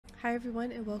Hi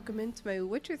everyone and welcome into my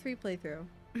Witcher 3 playthrough.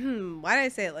 Why did I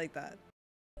say it like that?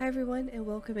 Hi everyone and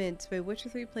welcome into my Witcher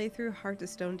 3 playthrough Heart to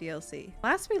Stone DLC.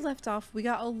 Last we left off, we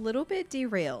got a little bit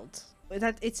derailed.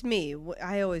 It's me,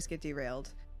 I always get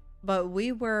derailed. But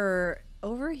we were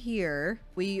over here,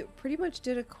 we pretty much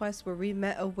did a quest where we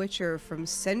met a Witcher from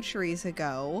centuries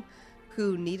ago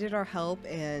who needed our help,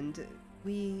 and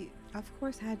we of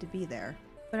course had to be there.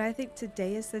 But I think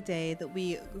today is the day that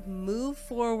we move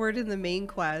forward in the main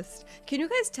quest. Can you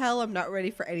guys tell I'm not ready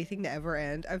for anything to ever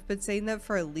end? I've been saying that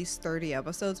for at least 30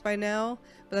 episodes by now,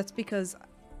 but that's because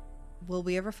will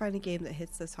we ever find a game that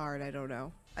hits this hard? I don't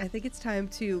know. I think it's time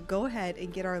to go ahead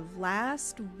and get our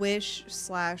last wish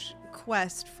slash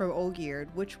quest from Olgierd,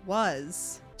 which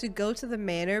was to go to the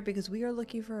manor because we are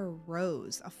looking for a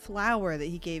rose, a flower that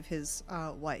he gave his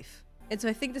wife. And so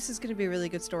I think this is going to be a really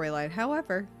good storyline.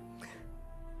 However,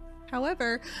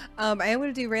 I am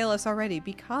going to derail us already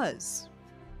because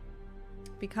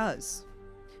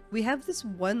we have this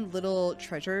one little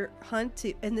treasure hunt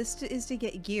and this is to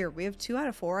get gear. We have 2 out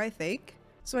of 4, I think.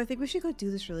 So I think we should go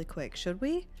do this really quick, should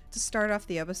we? To start off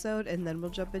the episode, and then we'll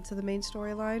jump into the main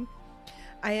storyline.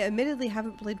 I admittedly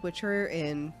haven't played Witcher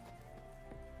in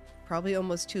probably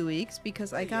almost 2 weeks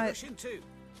because I got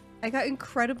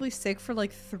incredibly sick for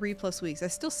like 3+ weeks. I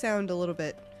still sound a little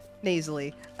bit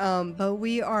nasally, but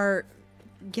we are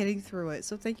getting through it.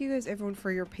 So thank you guys everyone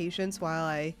for your patience while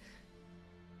I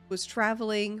was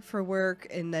traveling for work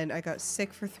and then I got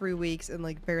sick for 3 weeks and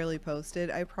like barely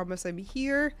posted. I promise I'm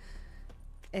here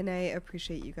and I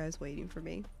appreciate you guys waiting for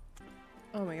me.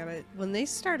 Oh my god, when they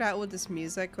start out with this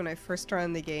music when I first turn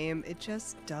on the game, it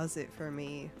just does it for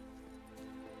me.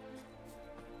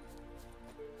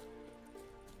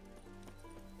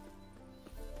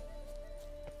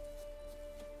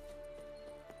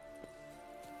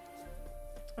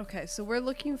 Okay, so we're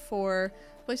looking for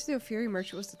a place where the Fury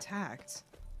Merchant was attacked.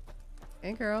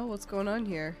 Hey girl, what's going on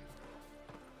here?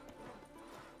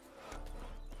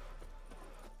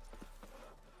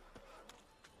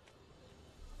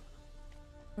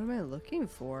 What am I looking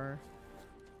for?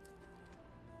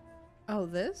 Oh,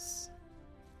 this?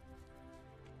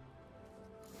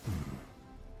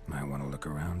 Might want to look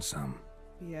around some.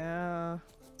 Yeah.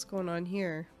 What's going on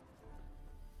here?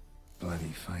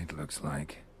 Bloody fight, looks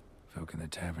like. Folk in the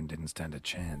tavern didn't stand a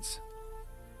chance.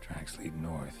 Tracks lead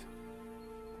north.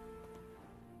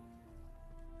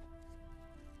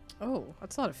 Oh,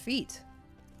 that's a lot of feet.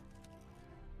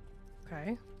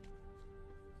 Okay.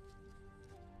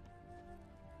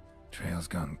 Trail's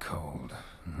gone cold.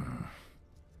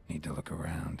 Need to look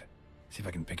around. See if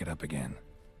I can pick it up again.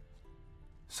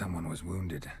 Someone was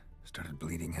wounded. Started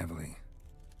bleeding heavily.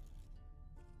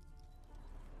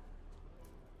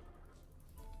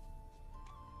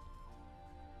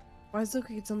 Why does it look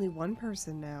like it's only one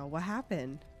person now? What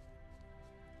happened?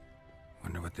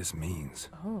 Wonder what this means.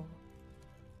 Oh.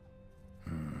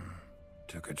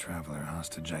 Took a traveler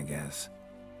hostage, I guess.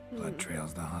 Blood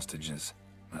trails the hostages.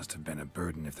 Must have been a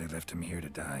burden if they left him here to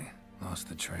die. Lost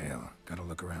the trail. Gotta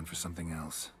look around for something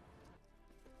else.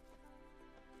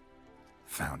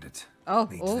 Found it. Oh,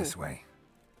 Leads this way.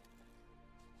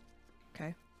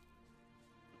 Okay.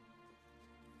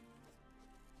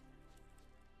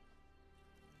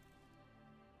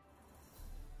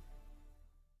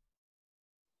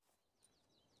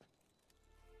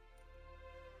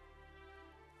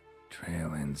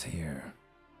 Trail ends here.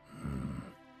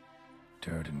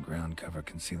 Dirt and ground cover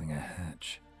concealing a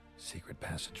hatch. Secret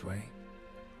passageway.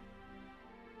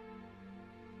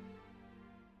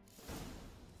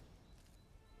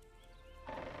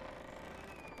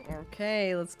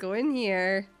 Okay, let's go in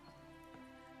here.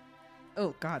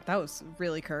 Oh god, that was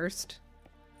really cursed.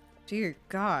 Dear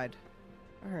god.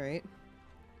 Alright.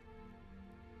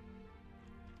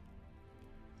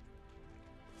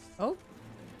 Oh.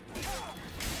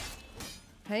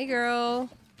 Hey girl.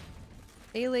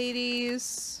 Hey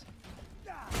ladies.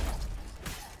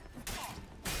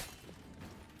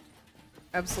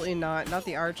 Absolutely not. Not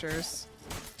the archers.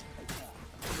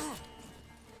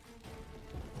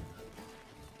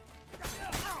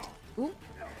 Ooh.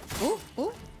 Ooh.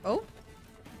 Ooh. Oh.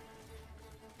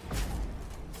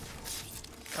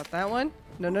 Got that one?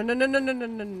 No, no, no, no, no, no, no,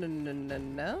 no, no, no, no,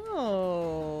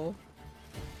 no.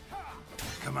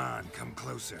 Come on, come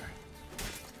closer.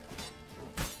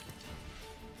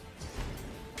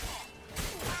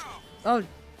 Oh.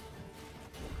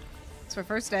 It's my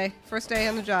first day. First day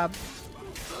on the job.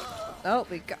 Oh,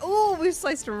 we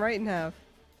sliced him right in half.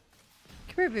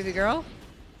 Come here, baby girl.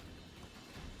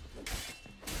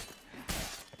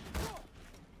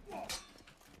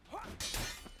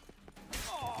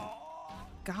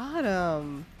 Got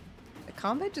him.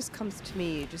 combat just comes to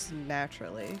me just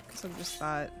naturally, because I'm just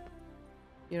not,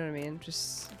 you know what I mean?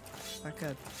 Just not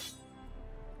good.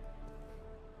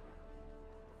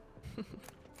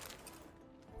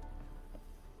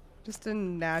 Just a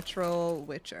natural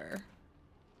witcher.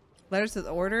 Letters with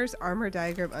orders, armor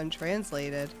diagram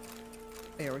untranslated.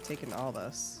 Oh, yeah, we're taking all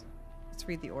this. Let's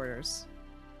read the orders.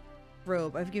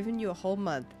 Robe, I've given you a whole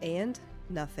month and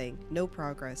nothing. No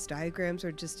progress. Diagrams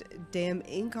are just damn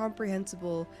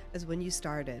incomprehensible as when you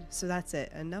started. So that's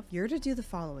it. Enough. You're to do the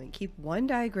following. Keep one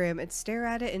diagram and stare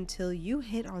at it until you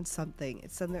hit on something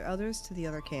and send the others to the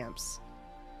other camps.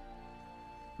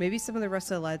 Maybe some of the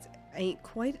rest of the lads ain't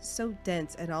quite so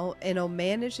dense, and I'll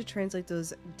manage to translate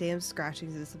those damn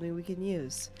scratchings into something we can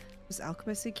use. Those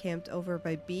alchemists encamped over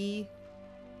by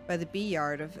the bee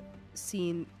yard have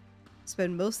spend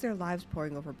most of their lives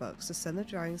poring over books, so send the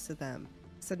drawings to them.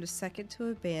 Send a second to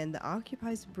a band that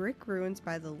occupies brick ruins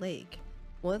by the lake.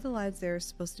 One of the lads there is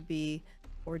supposed to be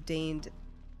ordained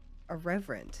a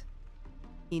reverend.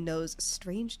 He knows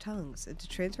strange tongues, and to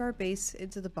transfer our base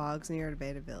into the bogs near an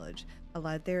abandoned village. A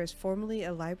lad there is formerly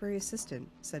a library assistant.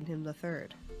 Send him the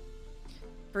third.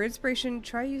 For inspiration,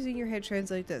 try using your head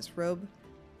translate this. Robe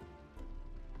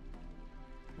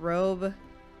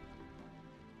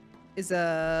is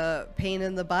a pain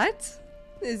in the butt?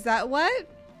 Is that what?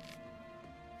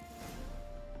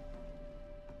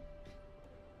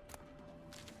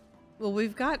 Well,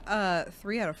 we've got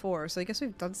 3 out of 4, so I guess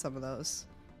we've done some of those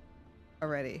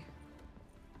already.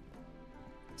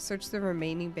 Search the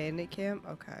remaining bandit camp.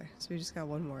 Okay, so we just got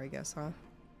one more, I guess, huh?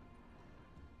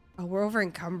 Oh, we're over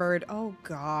encumbered. Oh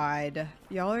god,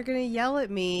 y'all are gonna yell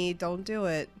at me. Don't do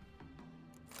it.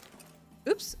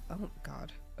 Oops. Oh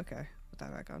god. Okay, put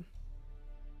that back on.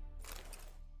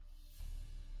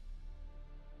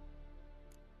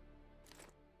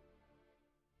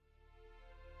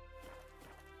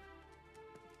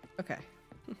 Okay.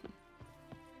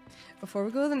 Before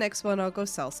we go to the next one, I'll go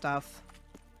sell stuff.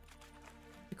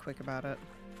 Be quick about it.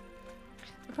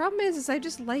 The problem is I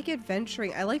just like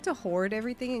adventuring. I like to hoard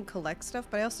everything and collect stuff,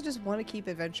 but I also just want to keep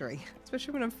adventuring.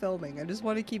 Especially when I'm filming. I just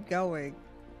want to keep going.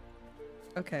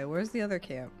 Okay, where's the other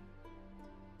camp?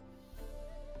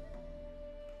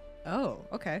 Oh,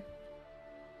 okay.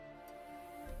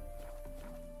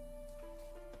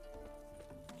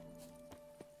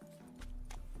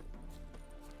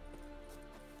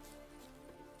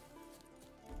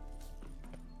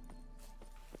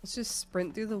 Let's just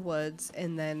sprint through the woods,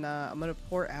 and then I'm gonna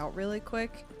port out really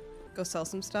quick. Go sell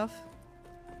some stuff.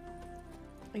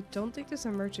 I don't think there's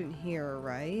a merchant here,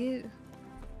 right?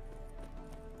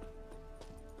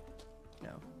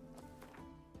 No.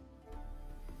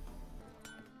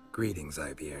 Greetings,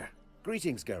 Ibeer.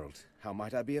 Greetings, Geralt. How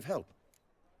might I be of help?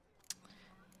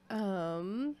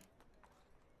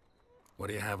 What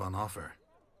do you have on offer?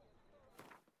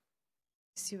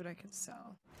 See what I can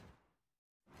sell.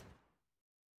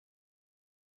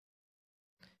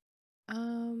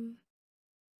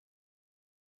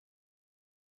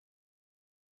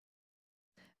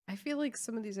 I feel like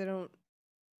some of these I don't...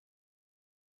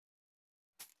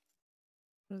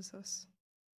 What is this?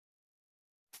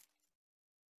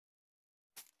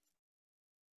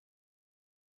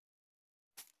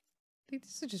 I think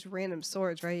these are just random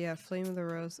swords, right? Yeah, Flame of the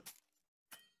Rose.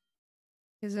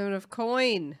 He doesn't have enough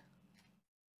coin!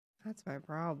 That's my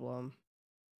problem.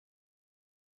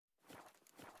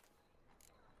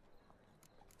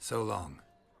 So long.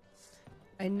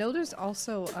 I know there's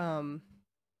also,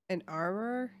 an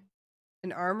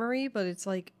armory, but it's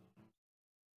like...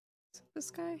 Is it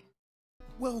this guy?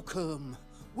 Welcome!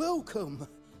 Welcome!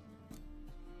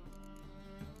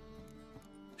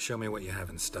 Show me what you have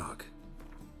in stock.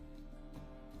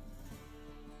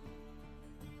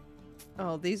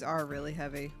 Oh, these are really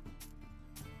heavy.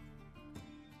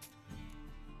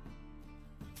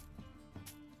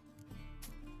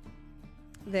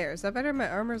 There, is that better? My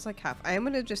armor's like half. I am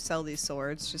gonna just sell these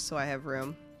swords just so I have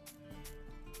room.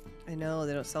 I know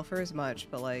they don't sell for as much,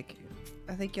 but like,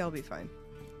 I think y'all be fine.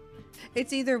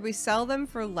 It's either we sell them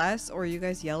for less or you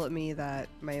guys yell at me that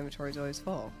my inventory is always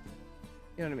full.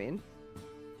 You know what I mean?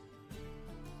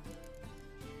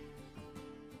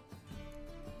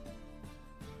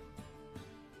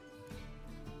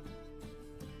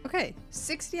 Okay,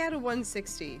 60 out of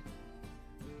 160.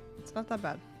 It's not that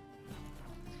bad.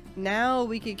 Now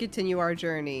we can continue our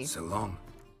journey. So long.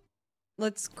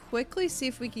 Let's quickly see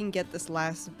if we can get this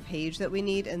last page that we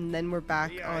need, and then we're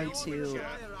back on to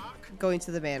going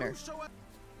to the manor.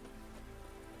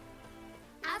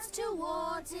 As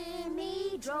towards him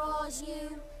he draws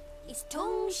you, his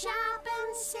tongue sharp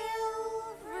and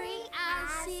silvery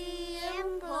as he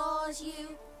implores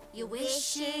you. Your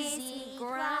wishes he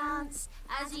grants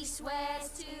as he swears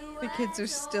to. The kids are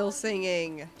still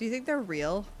singing. Do you think they're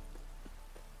real?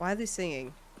 Why are they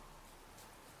singing?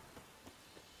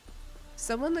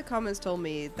 Someone in the comments told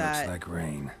me that Looks like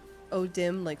rain.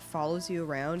 Odim like follows you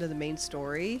around in the main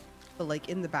story, but like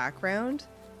in the background.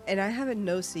 And I haven't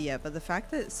noticed it yet, but the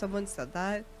fact that someone said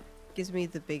that gives me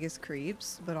the biggest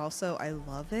creeps, but also I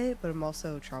love it, but I'm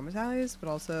also traumatized, but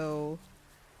also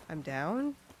I'm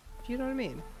down. Do you know what I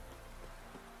mean?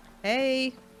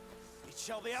 Hey! It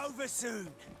shall be over soon.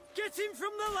 Get him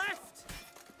from the left!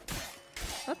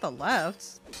 Not the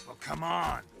left. Well, come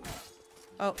on.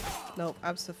 Oh, no,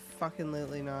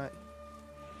 abso-fucking-lutely not.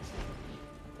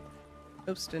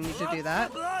 Oops, didn't need to do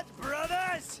that. Blood,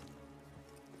 brothers!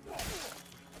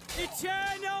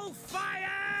 Eternal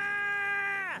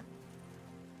fire!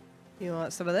 You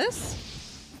want some of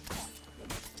this?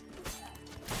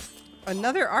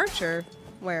 Another archer?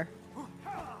 Where?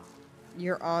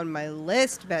 You're on my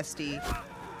list, bestie.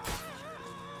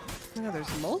 Oh,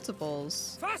 there's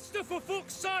multiples. Faster, for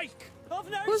fuck's sake! I've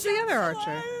no Who's the other chance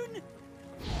archer? alone.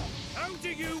 How do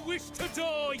you wish to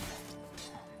die?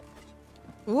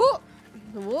 Whoop!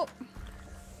 Whoop!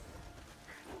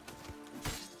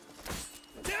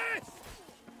 Death!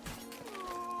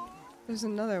 There's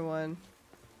another one.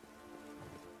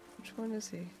 Which one is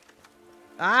he?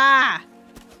 Ah!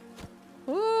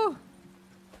 Woo!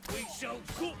 We shall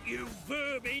gut you,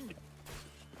 vermin!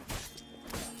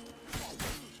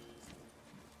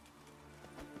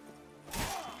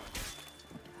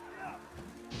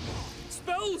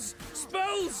 Spells!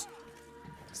 Spells!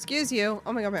 Excuse you.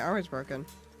 Oh my god, my armor's broken.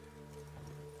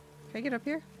 Can I get up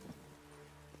here?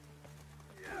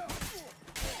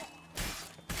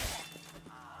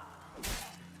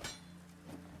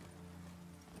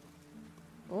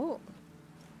 Oh.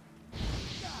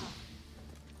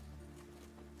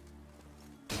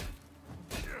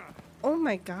 Oh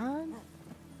my god.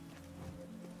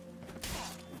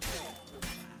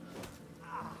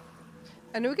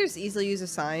 I know we could just easily use a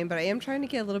sign, but I am trying to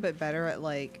get a little bit better at,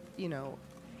 like, you know,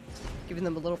 giving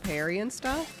them a little parry and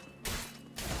stuff.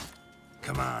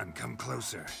 Come on, come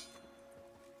closer.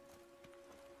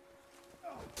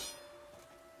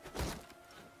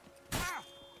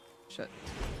 Shit.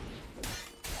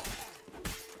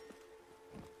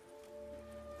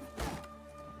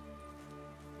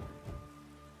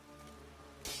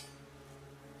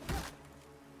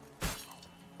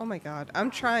 Oh my god.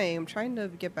 I'm trying to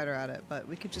get better at it, but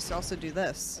we could just also do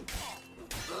this.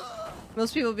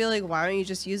 Most people be like, why don't you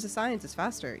just use the signs? It's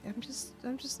faster. I'm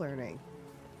just learning.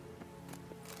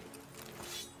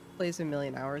 Plays a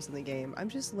million hours in the game. I'm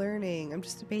just learning. I'm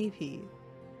just a baby.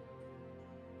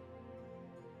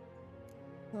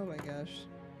 Oh my gosh.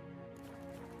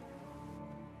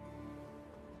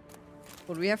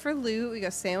 What do we have for loot? We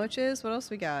got sandwiches. What else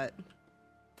we got?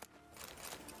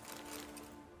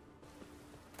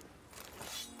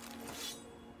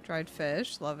 Dried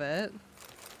fish. Love it.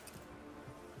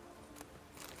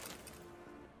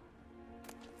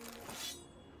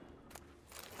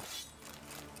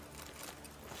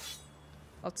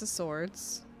 Lots of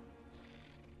swords.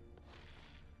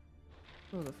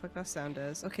 Oh, the fuck that sound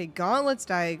is. Okay, gauntlets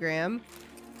diagram.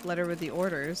 Letter with the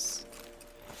orders.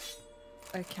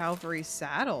 A cavalry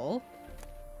saddle.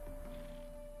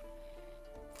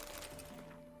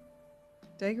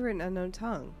 Dagger in unknown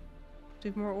tongue. Do we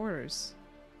have more orders?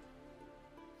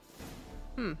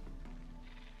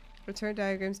 Return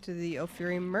diagrams to the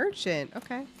Ophiri merchant.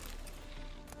 Okay. I'm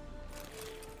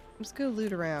just gonna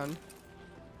loot around.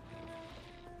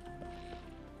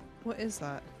 What is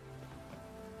that?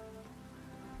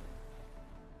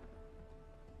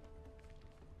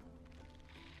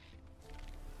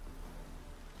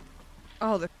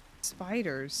 Oh, the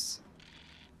spiders.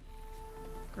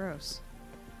 Gross.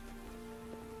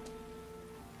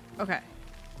 Okay.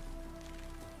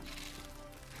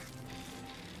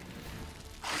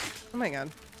 Oh my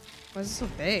god. Why is it so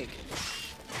big?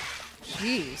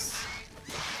 Jeez.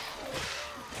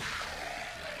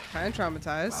 Kinda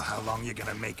traumatized. Well, how long you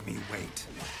gonna make me wait?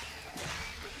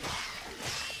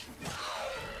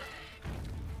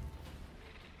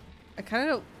 I kind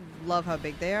of love how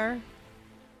big they are.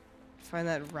 I find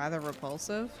that rather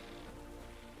repulsive.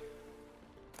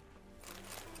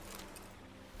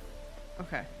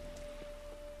 Okay.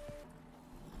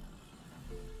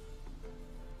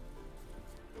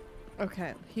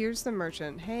 Okay, here's the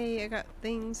merchant. Hey, I got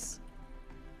things.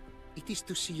 It is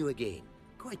to see you again.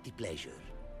 Quite a pleasure.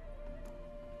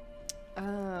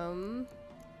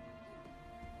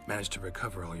 Managed to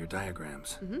recover all your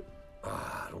diagrams.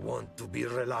 Ah, want to be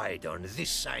relied on.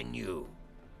 This I knew.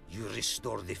 You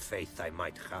restore the faith I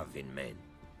might have in men.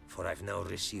 for I've now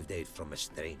received aid from a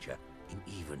stranger in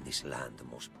even this land the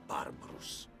most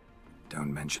barbarous.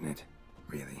 Don't mention it.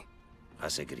 Really.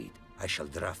 As agreed, I shall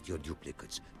draft your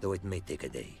duplicates, though it may take a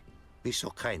day. Be so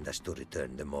kind as to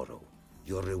return tomorrow.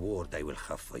 Your reward I will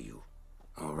have for you.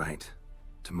 All right.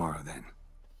 Tomorrow, then.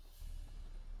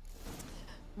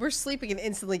 We're sleeping and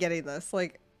instantly getting this.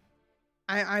 Like,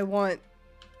 I want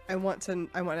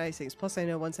nice things. Plus, I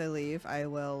know once I leave, I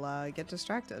will get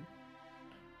distracted.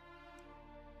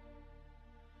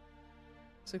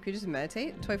 So could you just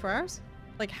meditate 24 hours?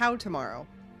 Like, how tomorrow?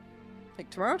 Like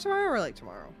tomorrow or like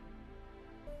tomorrow?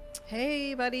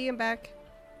 Hey, buddy, I'm back.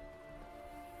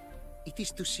 It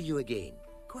is to see you again.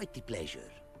 Quite the pleasure.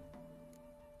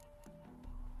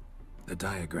 The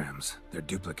diagrams. They're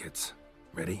duplicates.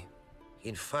 Ready?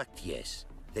 In fact, yes.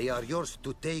 They are yours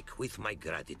to take with my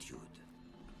gratitude.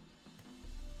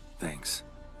 Thanks.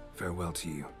 Farewell to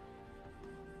you.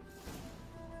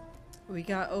 We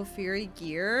got Ophiri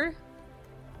gear.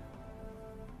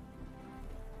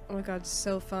 Oh my god,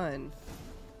 so fun.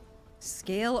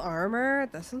 Scale armor?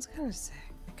 That sounds kind of sick.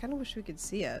 I kind of wish we could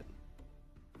see it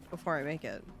before I make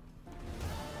it.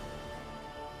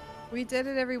 We did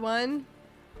it, everyone.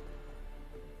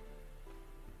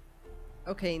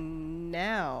 Okay,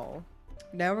 now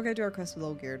we're gonna do our quest with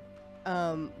Olgierd.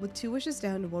 With 2 wishes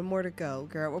down and 1 more to go,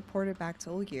 Geralt reported back to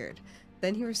Olgierd.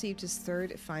 Then he received his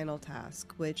 3rd final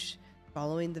task, which,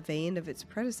 following the vein of its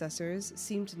predecessors,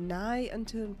 seemed nigh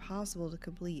unto impossible to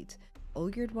complete.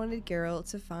 Olgierd wanted Geralt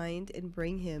to find and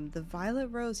bring him the violet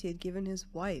rose he had given his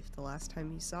wife the last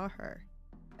time he saw her.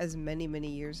 As many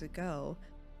years ago,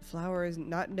 the flower is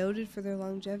not noted for their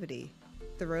longevity.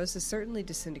 The rose is certainly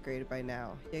disintegrated by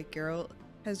now, yet Geralt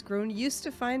has grown used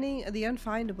to finding the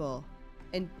unfindable,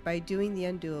 and by doing the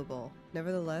undoable.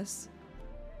 Nevertheless,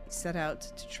 he set out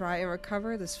to try and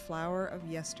recover this flower of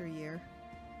yesteryear.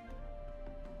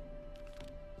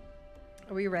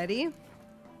 Are we ready?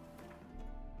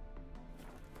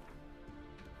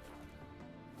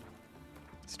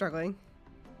 Struggling.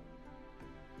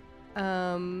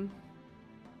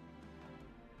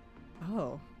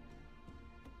 Oh.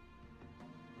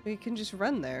 We can just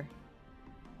run there.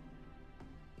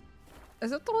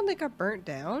 Is that the one that got burnt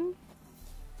down?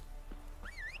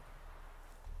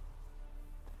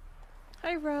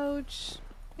 Hi, Roach.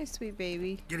 Hey, sweet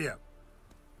baby. Giddy up.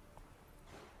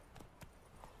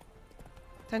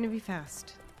 Time to be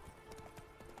fast.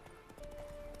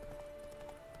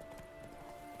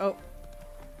 Oh.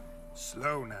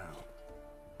 Slow now.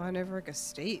 Von Everec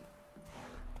estate.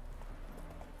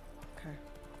 Okay.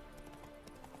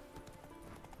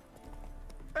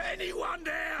 Anyone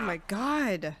there? Oh my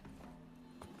god.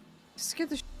 Scared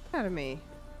the shit out of me.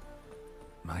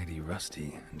 Mighty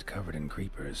rusty and covered in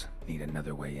creepers. Need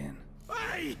another way in.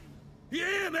 Hey! You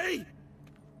hear me?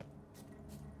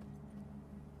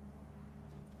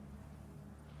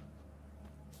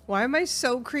 Why am I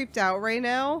so creeped out right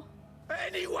now?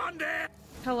 Anyone there?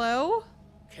 Hello?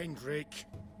 Kendrick.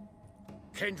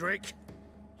 Kendrick,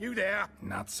 you there?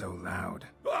 Not so loud.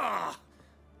 Ah!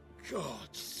 God,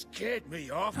 scared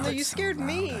me off. No, Not you so scared loud,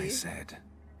 me. I said.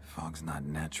 Fog's not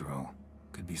natural.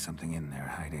 Could be something in there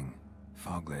hiding.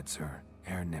 Foglets or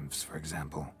air nymphs, for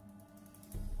example.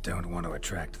 Don't want to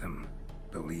attract them.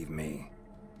 Believe me.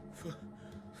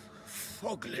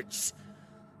 Foglets.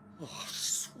 Oh,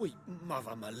 sweet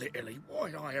mother, my little,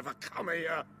 why'd I ever come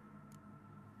here?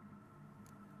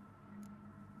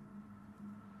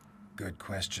 Good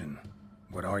question.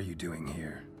 What are you doing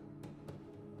here?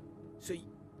 See,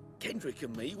 Kendrick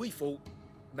and me, we thought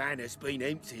Manor's been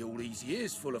empty all these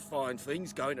years, full of fine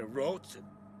things going to rot.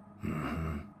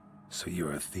 So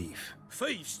you're a thief.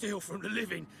 Thieves steal from the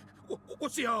living.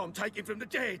 What's the harm taking from the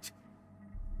dead?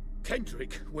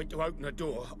 Kendrick went to open the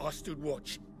door. I stood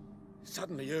watch.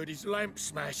 Suddenly heard his lamp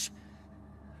smash.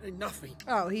 Then nothing.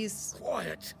 Oh, he's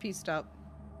Quiet. pieced up.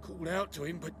 Called out to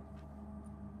him, but...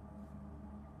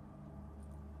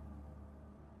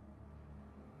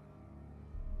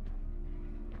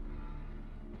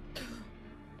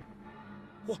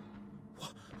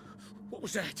 What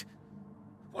was that?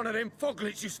 One of them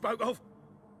foglets you spoke of?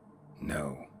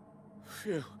 No.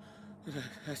 Phew.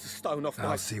 That's a stone off my...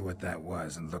 I'll see what that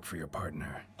was and look for your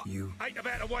partner. You... Ain't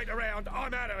about to wait around.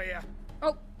 I'm out of here.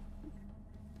 Oh.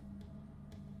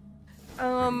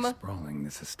 Pretty sprawling,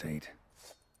 this estate.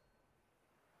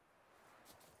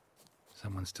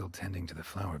 Someone's still tending to the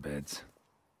flower beds.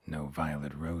 No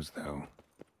violet rose, though.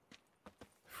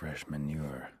 Fresh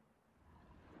manure.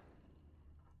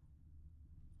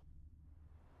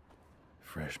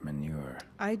 Fresh manure.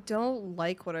 I don't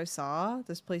like what I saw.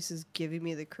 This place is giving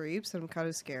me the creeps and I'm kind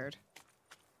of scared.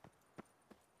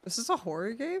 This is a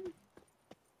horror game?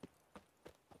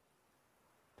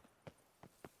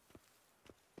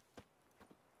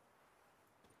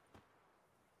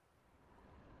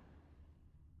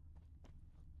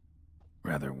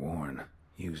 rather worn.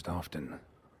 Used often.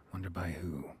 Wonder by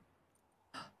who.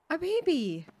 A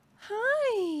baby!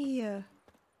 Hi!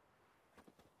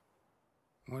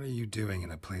 What are you doing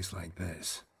in a place like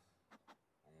this?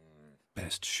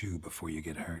 Best shoe before you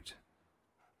get hurt.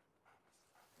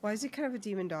 Why is he kind of a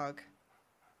demon dog?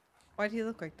 Why'd he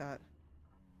look like that?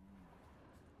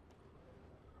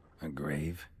 A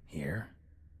grave here?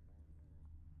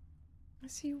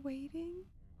 Is he waiting?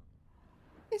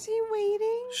 Is he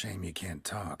waiting? Shame you can't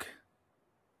talk.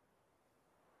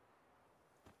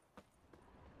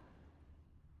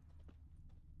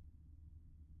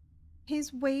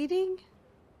 He's waiting?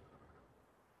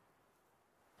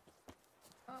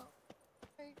 Oh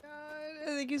my god.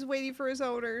 I think he's waiting for his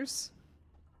owners.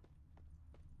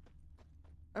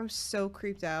 I'm so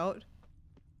creeped out.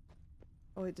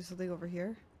 Oh wait, there's something over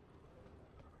here.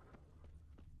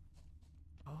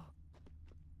 Oh.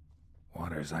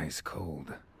 Water's ice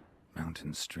cold.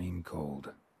 Mountain stream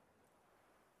cold.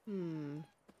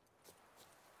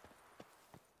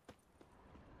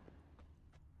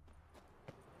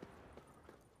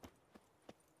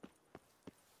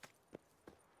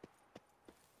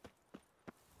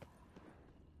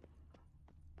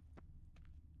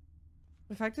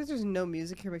 The fact that there's no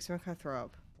music here makes me kind of throw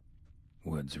up.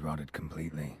 Woods rotted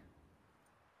completely.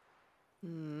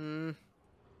 Oh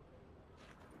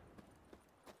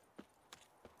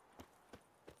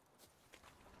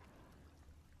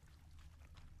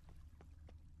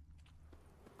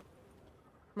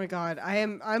my god,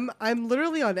 I'm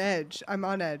literally on edge. I'm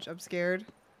on edge. I'm scared.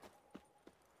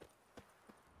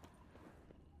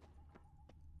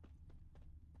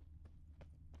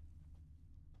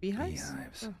 Beehives?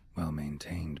 Beehives. Oh. Well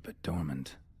maintained, but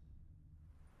dormant.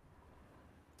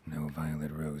 No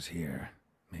violet rose here.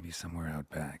 Maybe somewhere out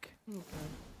back. Okay.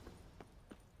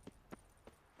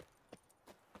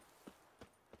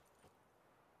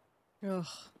 Ugh,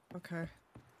 okay.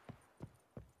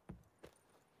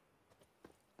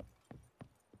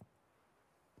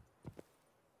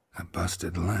 A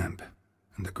busted lamp,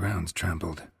 and the ground's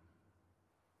trampled.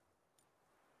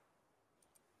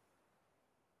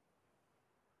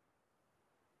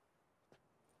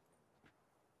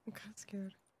 I'm kind of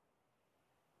scared.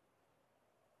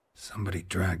 Somebody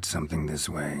dragged something this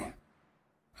way.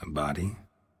 A body?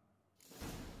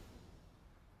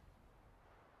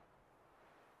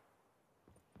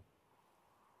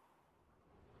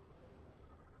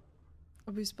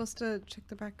 Are we supposed to check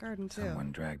the back garden too?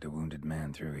 Someone dragged a wounded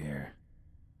man through here.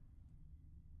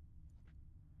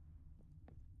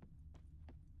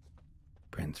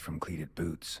 Prints from cleated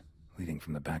boots, leading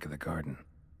from the back of the garden.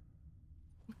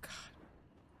 Oh god.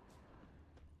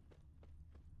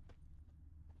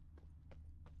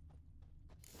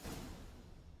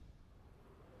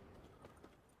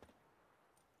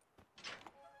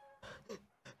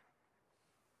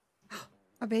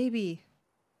 A baby.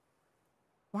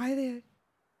 Why they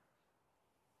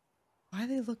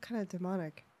look kind of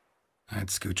demonic? I'd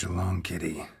scooch along,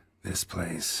 kitty. This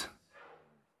place.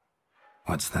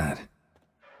 What's that?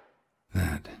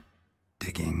 That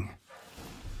digging?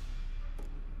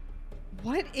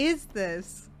 What is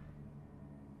this?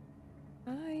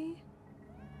 Hi.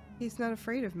 He's not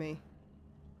afraid of me.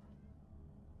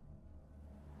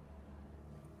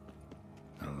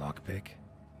 A lockpick?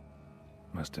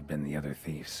 Must have been the other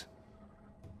thieves.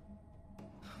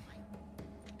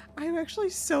 I'm actually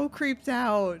so creeped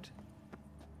out.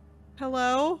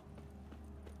 Hello?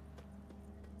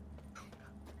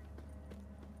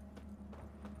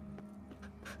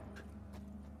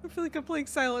 I feel like I'm playing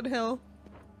Silent Hill.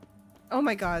 Oh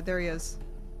my god, there he is.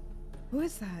 Who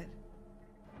is that?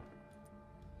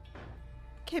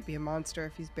 Can't be a monster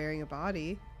if he's bearing a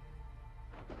body.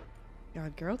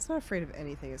 God, Geralt's not afraid of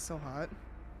anything. It's so hot.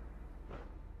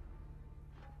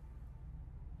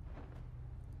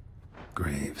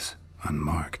 Graves,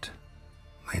 unmarked.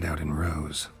 Laid out in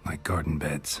rows, like garden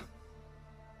beds.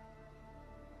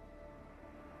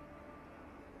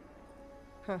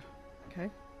 Huh. Okay.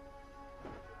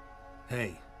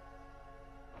 Hey.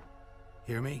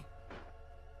 Hear me?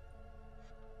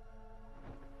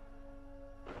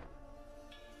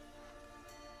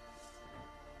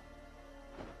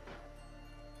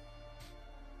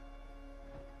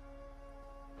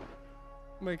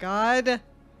 Oh my god.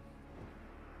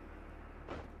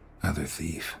 Other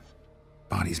thief.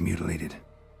 Body's mutilated.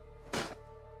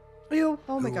 Ew.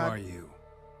 Oh my god. Who are you?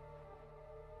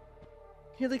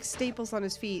 He had like staples on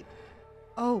his feet.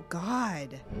 Oh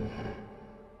god.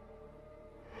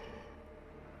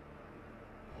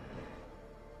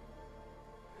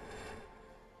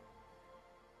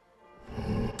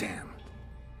 Damn.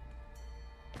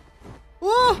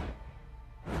 Whoa!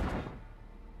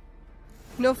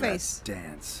 No face. Let's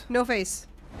dance. No face.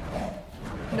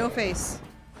 No face.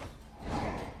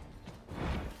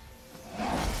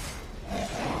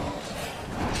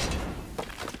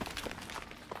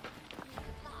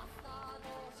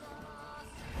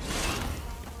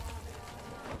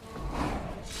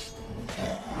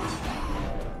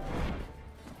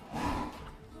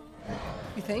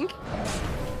 You think?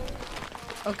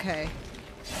 Okay.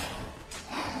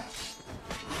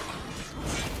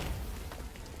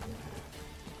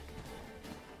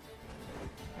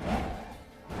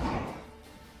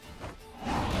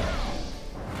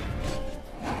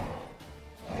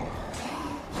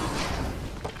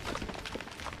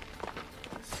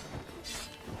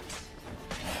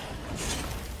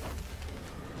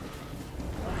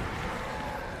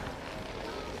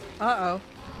 Uh-oh.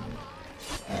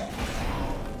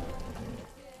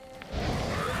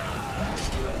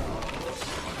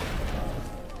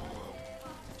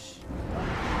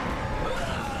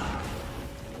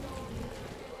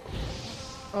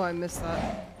 Oh, I missed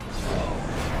that.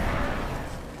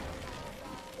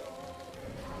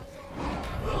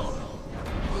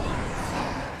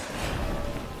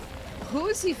 Who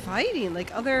is he fighting?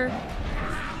 Like other...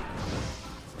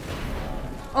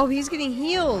 Oh, he's getting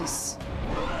heals.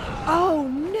 Oh,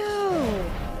 no.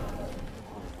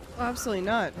 Oh, absolutely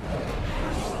not.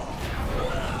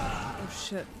 Oh,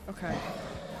 shit. Okay.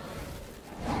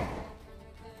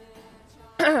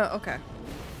 Okay.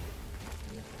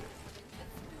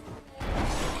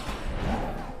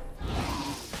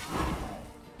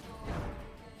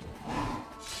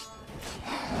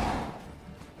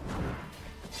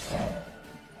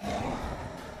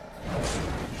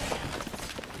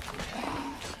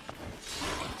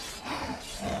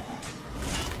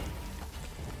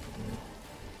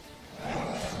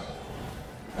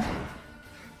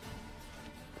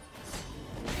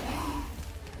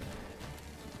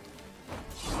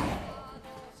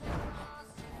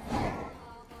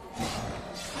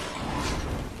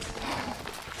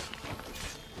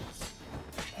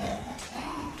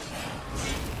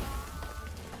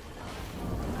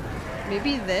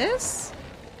 Maybe this?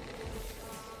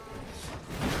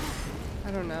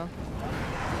 I don't know.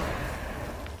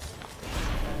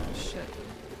 Shit.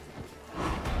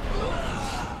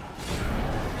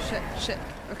 Shit, shit.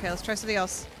 Okay, let's try something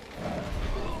else.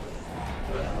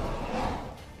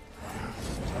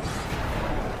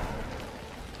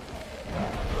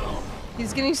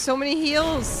 He's getting so many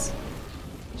heals.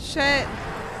 Shit.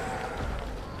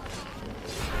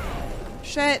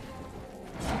 Shit.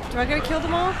 Do I gotta kill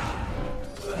them all?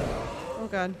 Oh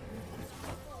god.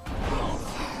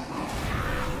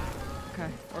 Okay,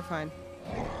 we're fine.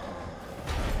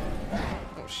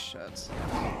 Oh shit.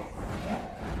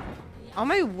 All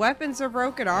my weapons are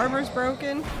broken, armor's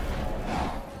broken.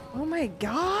 Oh my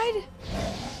god!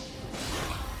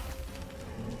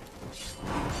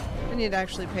 I need to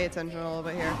actually pay attention a little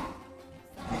bit here.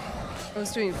 I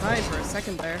was doing fine for a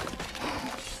second there.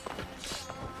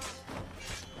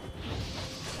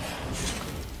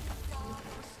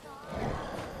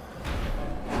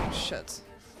 Shit.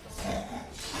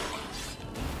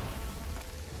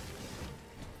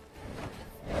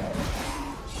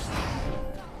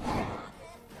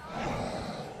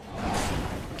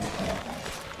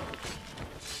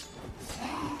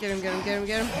 Get him, get him, get him,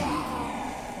 get him.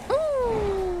 Ooh.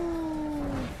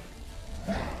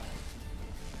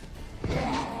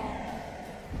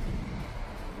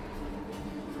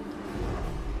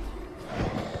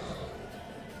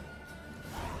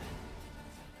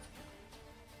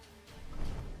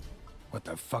 What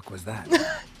the fuck was that?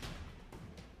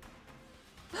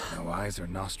 No eyes or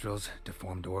nostrils,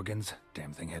 deformed organs.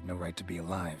 Damn thing had no right to be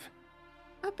alive.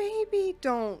 A baby,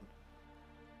 don't.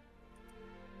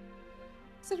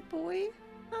 Is it a boy?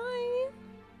 Hi.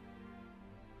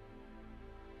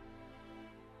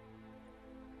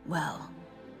 Well,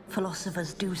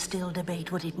 philosophers do still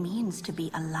debate what it means to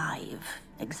be alive,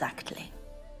 exactly.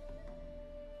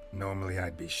 Normally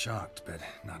I'd be shocked, but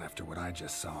not after what I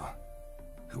just saw.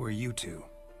 Who are you two?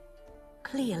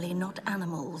 Clearly not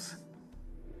animals.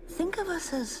 Think of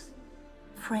us as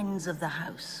friends of the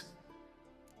house.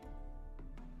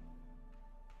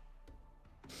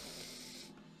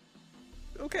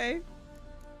 Okay.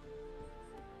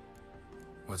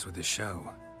 What's with the show?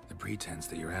 The pretense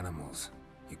that you're animals.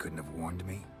 You couldn't have warned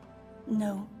me?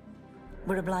 No.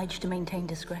 We're obliged to maintain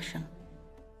discretion.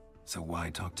 So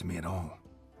why talk to me at all?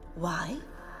 Why?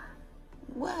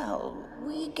 Well,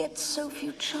 we get so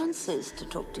few chances to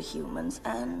talk to humans,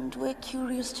 and we're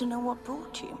curious to know what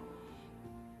brought you.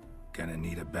 Gonna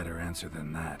need a better answer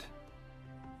than that.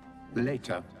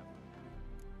 Later.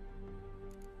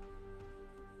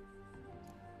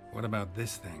 What about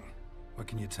this thing? What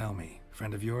can you tell me?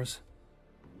 Friend of yours?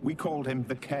 We called him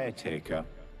the Caretaker.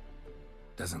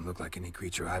 Doesn't look like any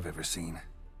creature I've ever seen.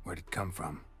 Where'd it come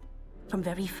from? From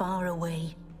very far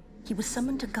away. He was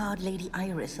summoned to guard Lady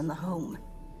Iris and the home.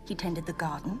 He tended the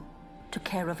garden, took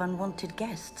care of unwanted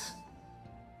guests.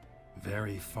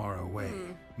 Very far away.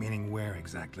 Meaning where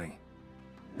exactly?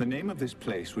 The name of this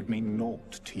place would mean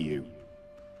naught to you.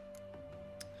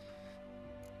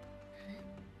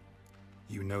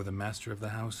 You know the master of the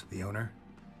house, the owner?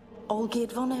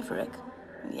 Olgierd Von Everec?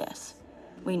 Yes.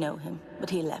 We know him, but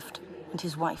he left, and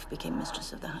his wife became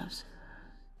mistress of the house.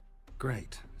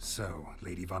 Great. So,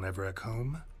 Lady Von Everec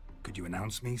home? Could you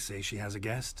announce me, say she has a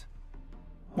guest?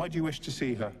 Why do you wish to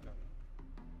see her?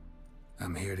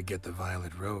 I'm here to get the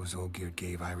violet rose Olgierd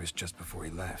gave Iris just before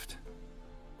he left.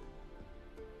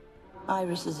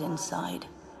 Iris is inside,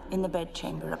 in the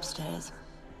bedchamber upstairs.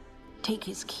 Take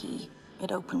his key.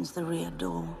 It opens the rear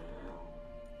door.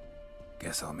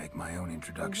 Guess I'll make my own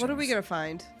introduction. What are we gonna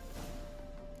find?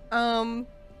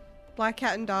 Black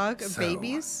cat and dog,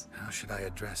 babies? How should I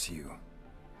address you?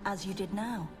 As you did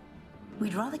now.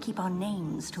 We'd rather keep our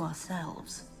names to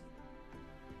ourselves.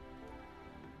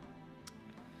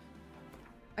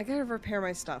 I gotta repair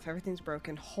my stuff. Everything's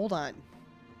broken. Hold on.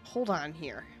 Hold on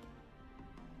here.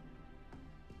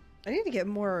 I need to get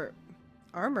more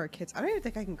armor kits. I don't even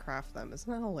think I can craft them.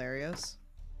 Isn't that hilarious?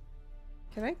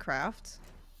 Can I craft?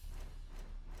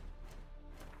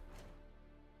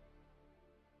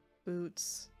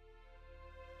 Boots.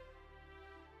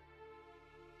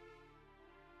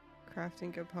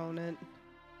 Crafting component.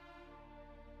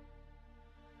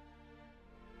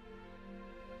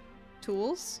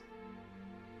 Tools?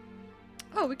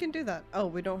 Oh, we can do that. Oh,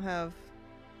 we don't have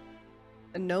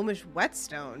a gnomish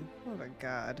whetstone. Oh my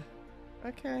god.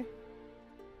 Okay.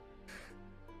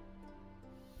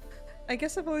 I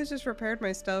guess I've always just repaired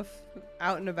my stuff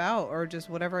out and about, or just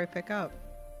whatever I pick up.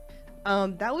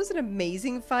 That was an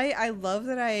amazing fight. I love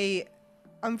that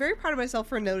I'm very proud of myself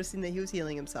for noticing that he was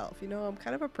healing himself. You know, I'm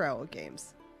kind of a pro at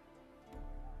games.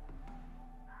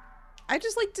 I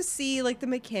just like to see like the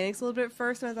mechanics a little bit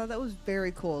first, and I thought that was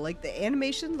very cool. Like the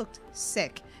animation looked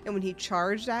sick, and when he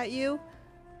charged at you,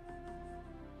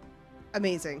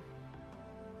 amazing.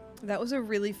 That was a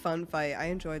really fun fight. I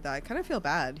enjoyed that. I kind of feel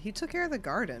bad. He took care of the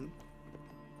garden.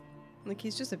 Like,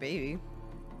 he's just a baby.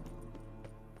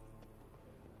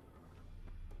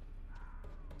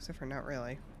 Except for not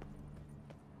really.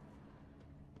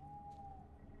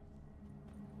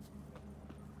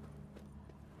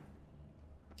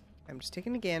 I'm just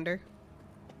taking a gander.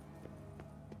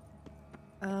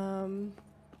 I'm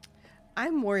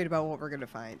worried about what we're gonna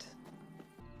find.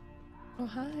 Oh,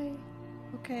 hi.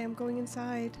 Okay, I'm going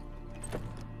inside.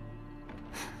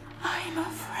 I'm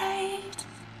afraid.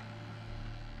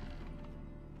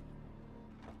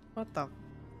 What the?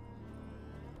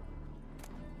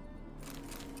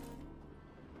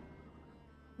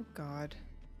 Oh god.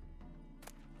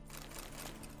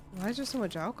 Why is there so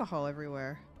much alcohol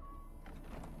everywhere?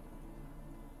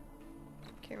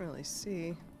 Can't really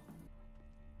see.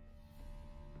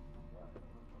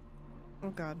 Oh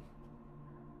god.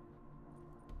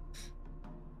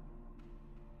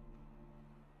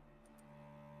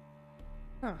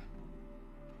 Huh.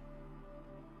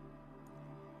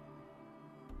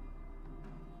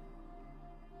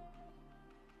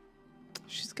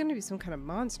 She's gonna be some kind of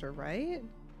monster, right?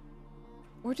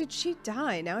 Or did she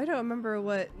die? Now I don't remember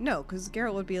what... No, because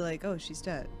Geralt would be like, oh, she's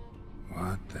dead.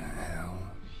 What the hell?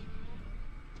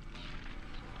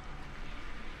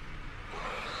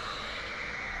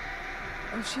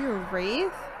 Oh, is she a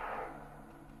wraith?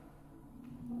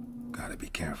 Gotta be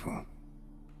careful.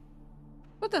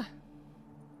 What the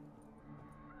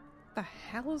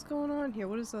hell is going on here?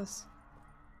 What is this?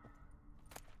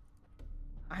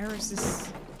 Iris is...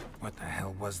 What the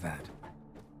hell was that?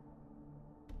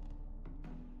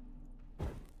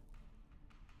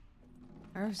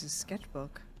 Iris'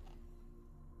 sketchbook.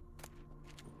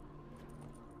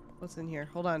 What's in here?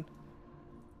 Hold on.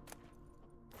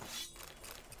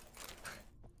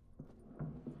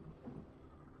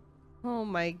 Oh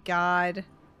my god.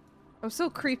 I'm so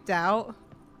creeped out.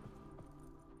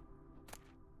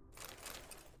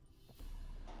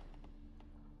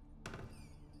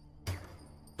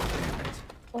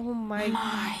 Oh my... My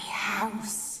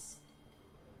house.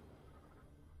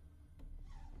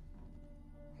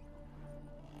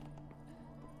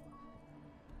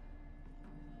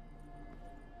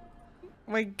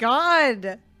 My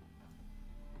god!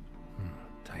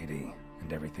 Tidy,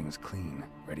 and everything's clean,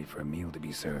 ready for a meal to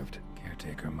be served.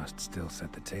 Caretaker must still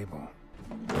set the table.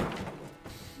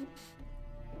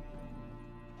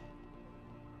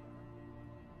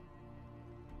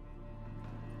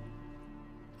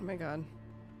 Oh my god.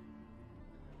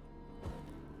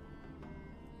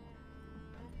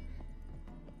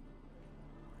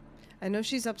 I know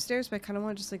she's upstairs, but I kind of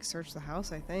want to just like search the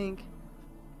house, I think.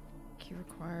 Key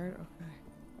required. Okay.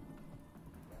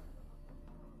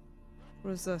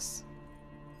 What is this?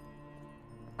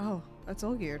 Oh, that's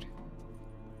Olgierd.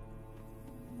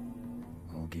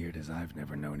 Olgierd as I've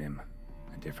never known him.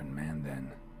 A different man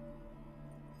then.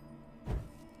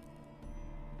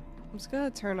 I'm just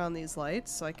gonna turn on these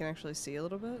lights so I can actually see a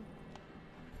little bit.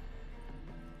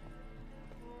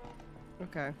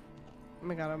 Okay. Oh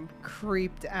my god, I'm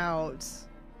creeped out.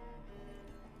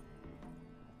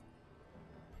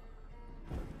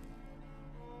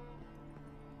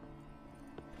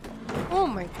 Oh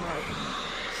my god.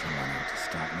 Someone out to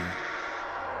stop me.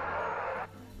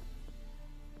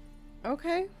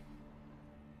 Okay.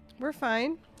 We're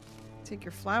fine. Take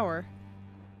your flower.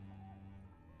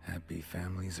 Happy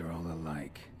families are all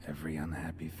alike. Every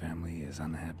unhappy family is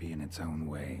unhappy in its own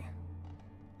way.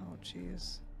 Oh,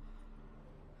 jeez.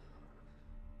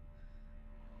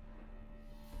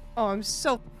 Oh, I'm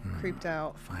so creeped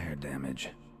out. Fire damage.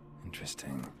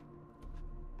 Interesting.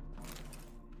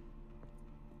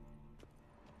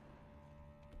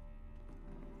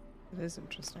 It is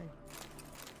interesting.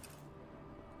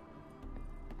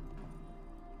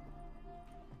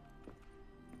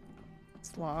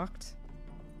 It's locked.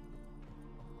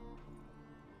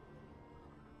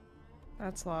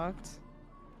 That's locked.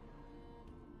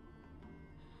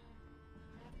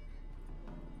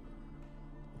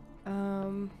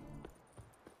 Oh.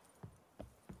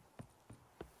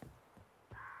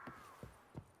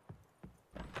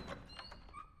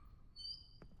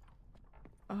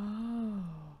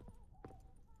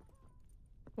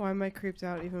 Why am I creeped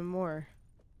out even more?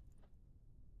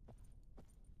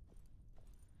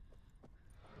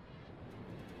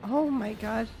 Oh my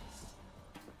god.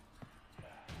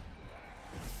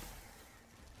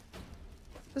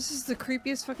 This is the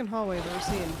creepiest fucking hallway I've ever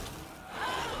seen.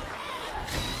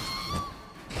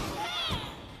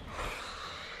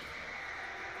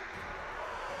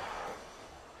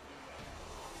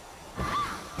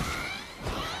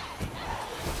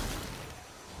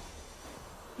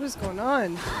 What is going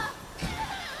on?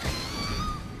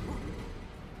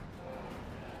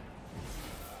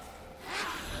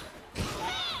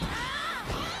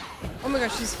 Oh my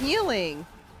gosh, she's healing.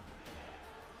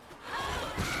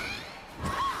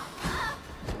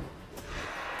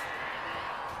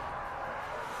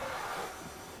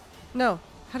 No.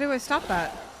 How do I stop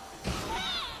that?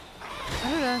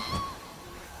 I don't know.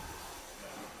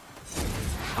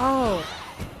 Oh.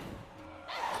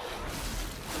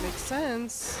 Makes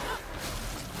sense.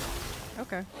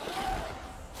 Okay.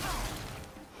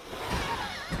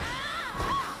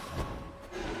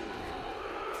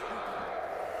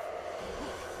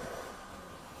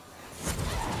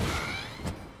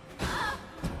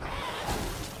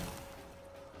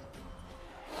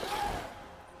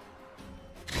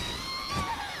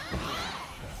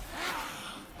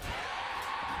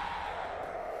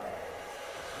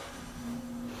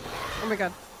 Oh my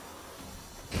god.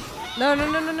 No, no,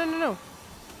 no, no, no, no, no.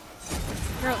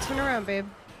 Girl, turn around, babe.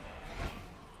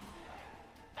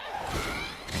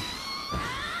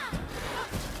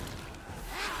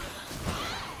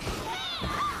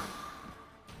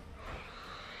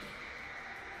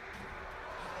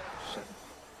 Shit.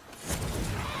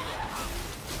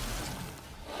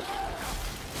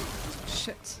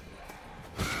 Shit.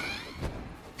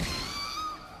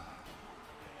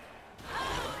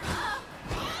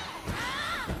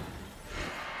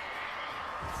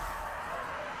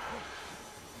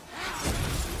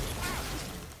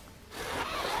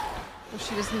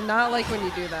 She does not like when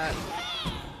you do that.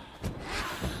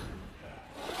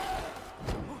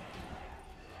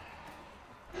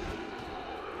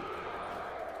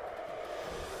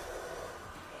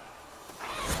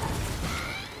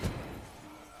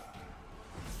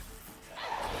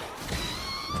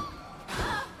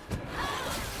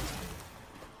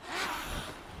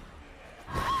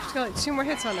 She's got like 2 more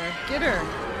hits on her. Get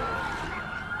her.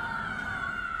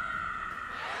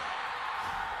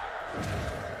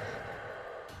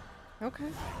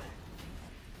 Okay.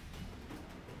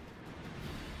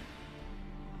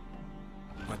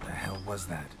 What the hell was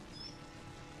that?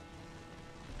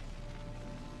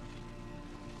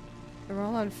 They're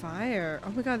all on fire.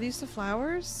 Oh my god, these the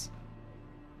flowers?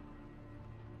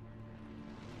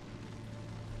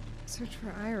 Search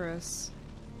for Iris.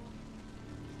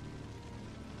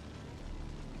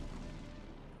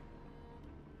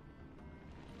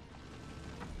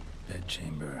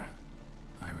 Bedchamber.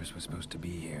 Iris was supposed to be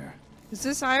here. Is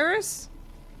this Iris?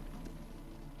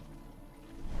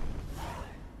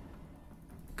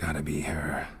 gotta be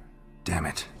her. Damn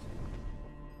it.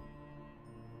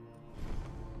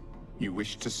 You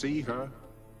wish to see her?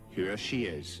 Here she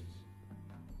is.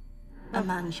 A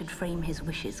man should frame his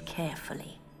wishes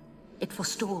carefully. It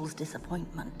forestalls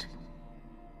disappointment.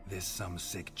 This some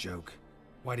sick joke.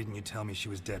 Why didn't you tell me she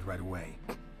was dead right away?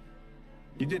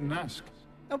 You didn't ask.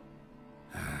 Oh.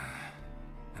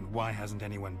 And why hasn't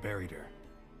anyone buried her?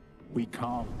 We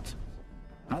can't.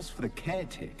 As for the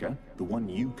caretaker, the one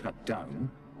you cut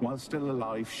down, while still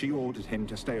alive, she ordered him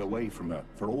to stay away from her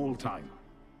for all time.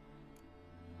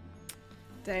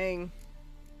 Dang.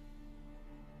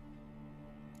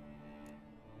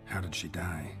 How did she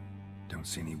die? Don't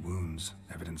see any wounds,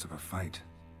 evidence of a fight.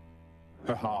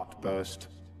 Her heart burst.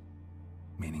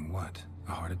 Meaning what?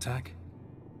 A heart attack?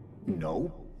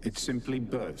 No, it simply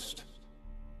burst.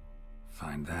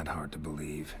 Find that hard to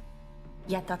believe.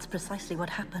 Yet that's precisely what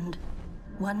happened.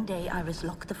 One day Iris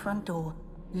locked the front door,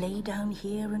 lay down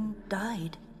here and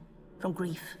died. From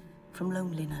grief, from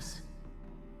loneliness.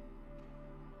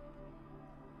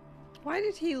 Why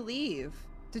did he leave?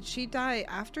 Did she die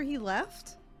after he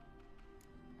left?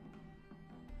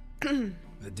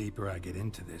 The deeper I get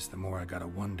into this, the more I gotta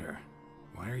wonder.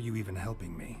 Why are you even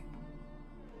helping me?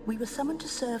 We were summoned to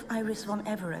serve Iris Von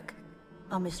Everec.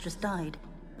 Our mistress died,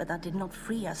 but that did not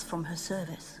free us from her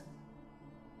service.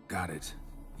 Got it.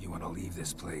 You want to leave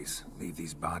this place, leave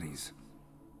these bodies?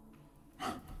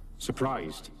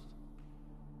 Surprised?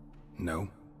 No,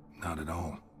 not at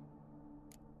all.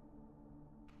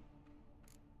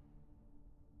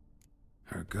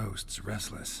 Her ghost's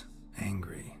restless,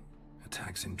 angry,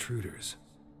 attacks intruders.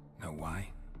 Know why?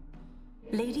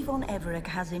 Lady Von Everec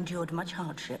has endured much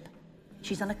hardship.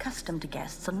 She's unaccustomed to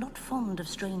guests and not fond of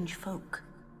strange folk.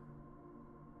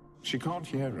 She can't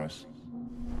hear us.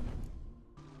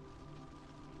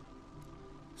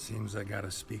 Seems I gotta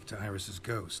speak to Iris's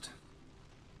ghost.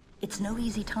 It's no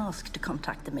easy task to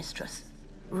contact the mistress.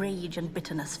 Rage and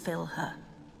bitterness fill her.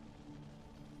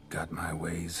 Got my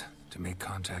ways. To make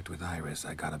contact with Iris,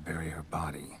 I gotta bury her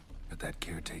body. But that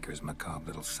caretaker's macabre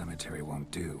little cemetery won't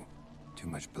do. Too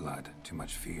much blood, too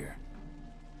much fear.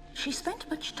 She spent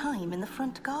much time in the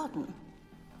front garden.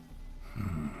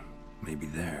 Maybe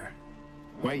there.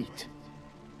 Wait.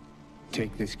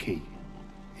 Take this key.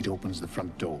 It opens the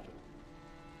front door.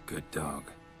 Good dog.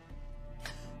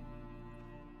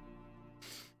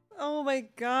 Oh my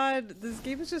god, this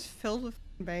game is just filled with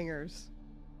bangers.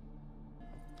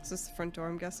 Is this the front door,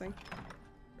 I'm guessing?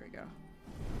 There we go.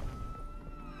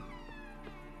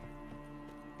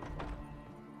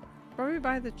 Probably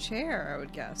by the chair, I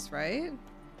would guess, right?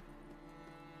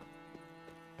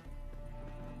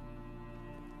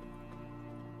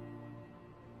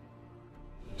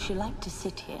 She liked to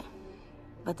sit here,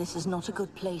 but this is not a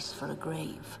good place for a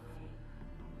grave.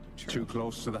 Too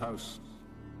close to the house.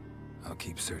 I'll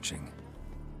keep searching.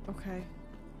 Okay.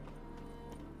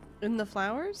 In the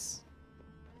flowers?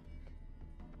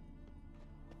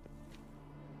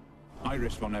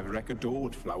 Iris Von Everec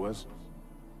adored flowers.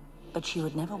 But she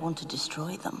would never want to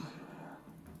destroy them.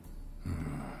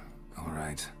 All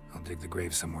right, I'll dig the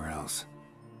grave somewhere else.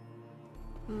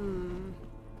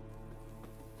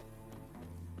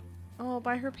 Oh,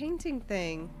 by her painting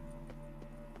thing.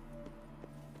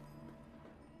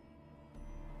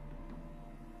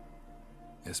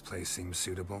 This place seems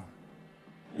suitable.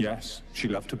 Yes, she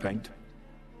loved to paint.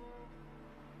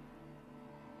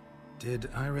 Did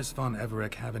Iris Von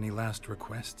Everec have any last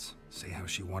requests? Say how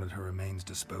she wanted her remains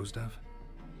disposed of?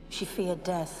 She feared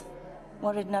death,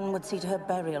 worried none would see to her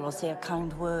burial or say a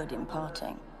kind word in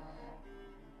parting.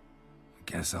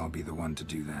 Guess I'll be the one to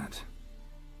do that.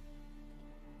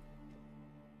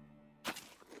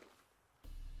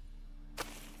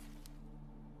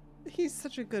 He's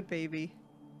such a good baby.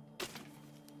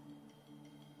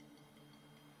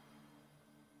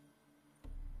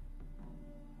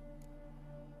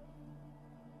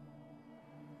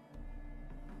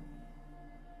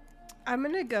 I'm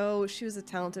gonna go, she was a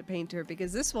talented painter,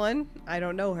 because this one, I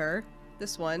don't know her.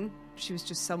 This one, she was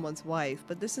just someone's wife,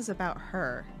 but this is about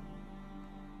her.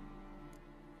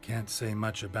 Can't say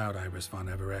much about Iris Von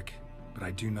Everec, but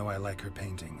I do know I like her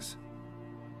paintings.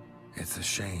 It's a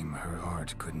shame her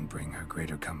art couldn't bring her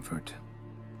greater comfort.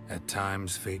 At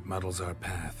times, fate muddles our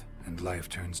path, and life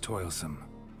turns toilsome,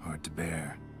 hard to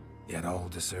bear, yet all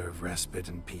deserve respite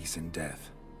and peace in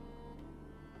death.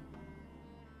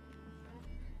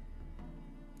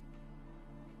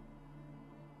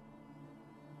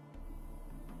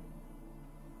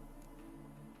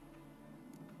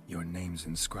 Your name's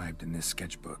inscribed in this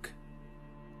sketchbook.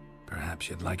 Perhaps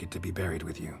you'd like it to be buried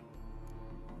with you.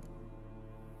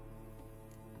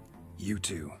 You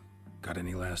two, Got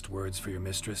any last words for your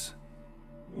mistress?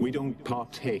 We don't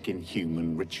partake in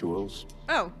human rituals.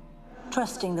 Oh.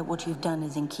 Trusting that what you've done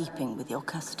is in keeping with your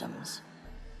customs.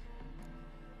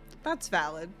 That's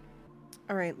valid.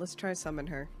 Alright, let's try to summon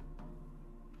her.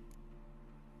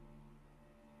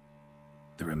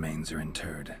 The remains are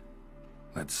interred.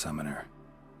 Let's summon her.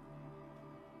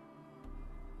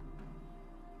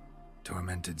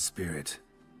 Tormented spirit,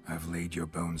 I've laid your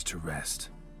bones to rest.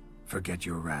 Forget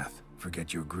your wrath,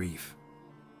 forget your grief.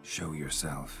 Show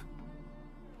yourself.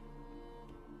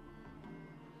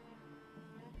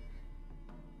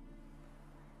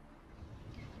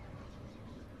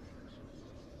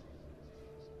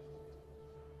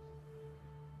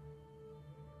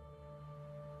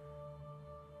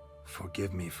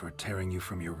 Forgive me for tearing you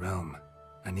from your realm.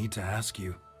 I need to ask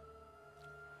you.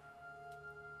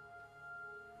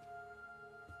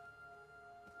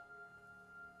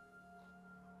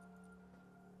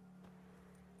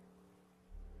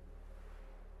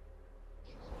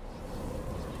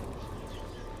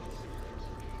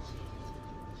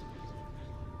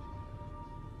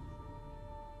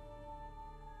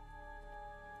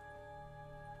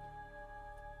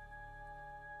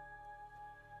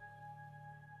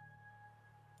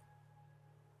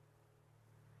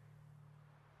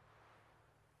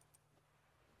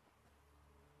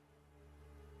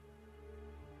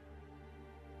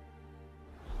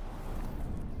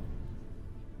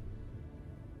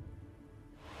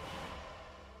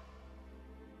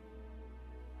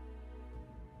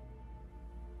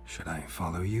 Should I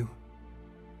follow you?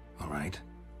 All right.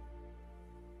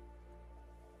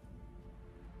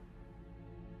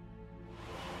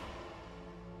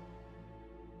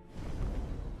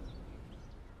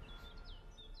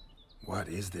 What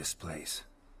is this place?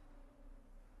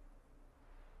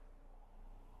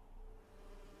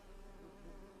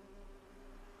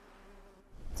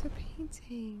 It's a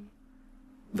painting.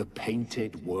 The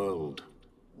Painted World.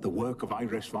 The work of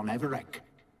Iris Von Everec.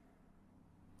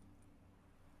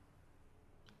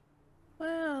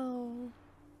 Wow.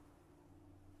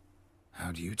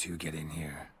 How'd you two get in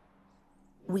here?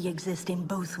 We exist in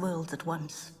both worlds at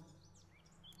once.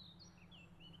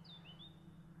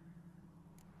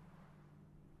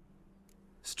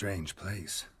 Strange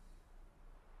place.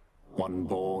 One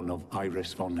born of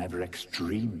Iris Von Everec's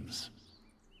dreams.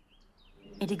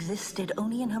 It existed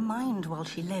only in her mind while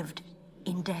she lived.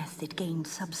 In death, it gained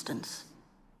substance.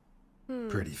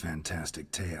 Pretty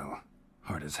fantastic tale.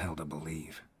 Hard as hell to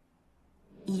believe.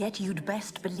 Yet you'd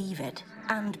best believe it,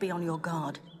 and be on your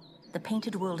guard. The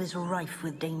Painted World is rife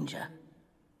with danger.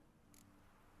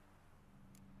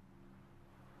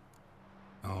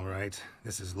 All right,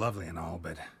 this is lovely and all,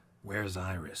 but where's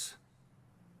Iris?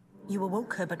 You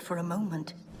awoke her but for a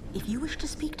moment. If you wish to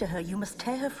speak to her, you must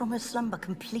tear her from her slumber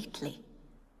completely.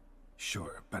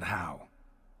 Sure, but how?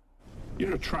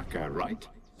 You're a tracker, right?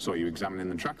 Saw you examining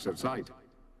the tracks outside.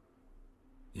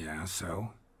 Yeah,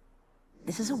 so?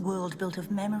 This is a world built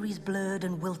of memories blurred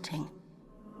and wilting.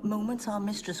 Moments our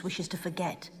mistress wishes to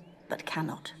forget, but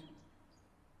cannot.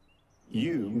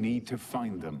 You need to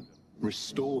find them,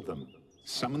 restore them,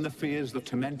 summon the fears that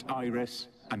torment Iris,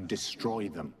 and destroy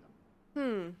them.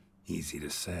 Easy to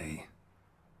say.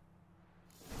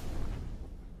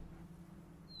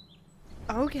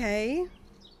 Okay.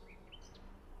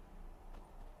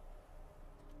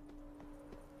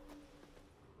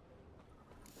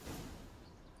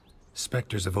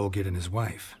 Specters of Olgierd and his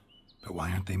wife. But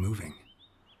why aren't they moving?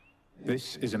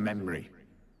 This is a memory.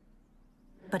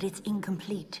 But it's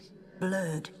incomplete,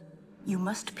 blurred. You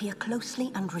must peer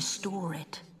closely and restore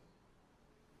it.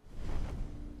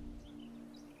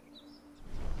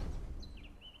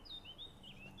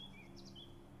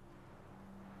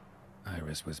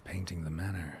 Iris was painting the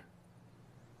manor.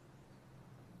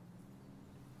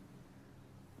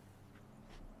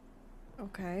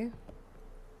 Okay.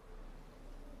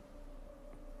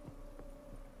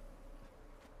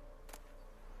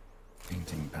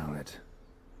 Painting palette.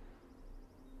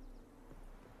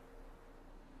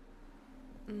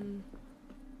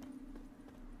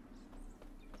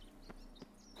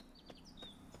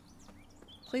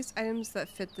 Place items that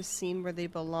fit the scene where they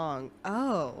belong.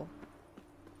 Oh.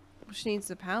 She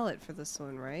needs a palette for this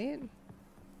one, right?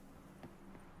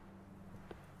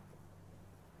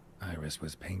 Iris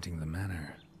was painting the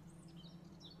manor.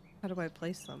 How do I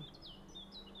place them?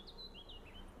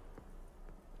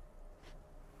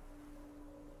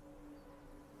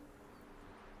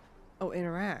 Oh,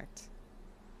 interact.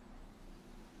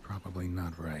 Probably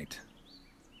not right.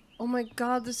 Oh my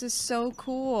god, this is so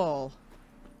cool.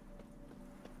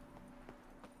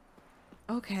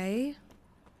 Okay.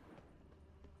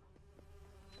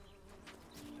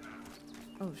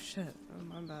 Oh shit. Oh,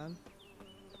 my bad.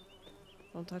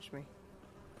 Don't touch me.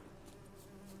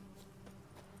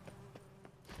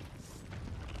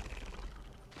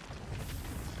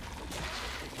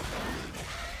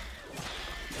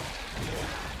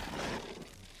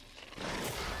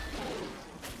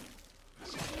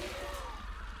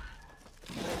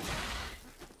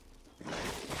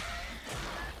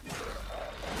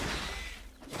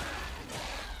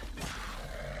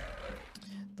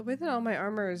 The way that all my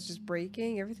armor is just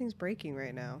breaking, everything's breaking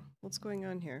right now. What's going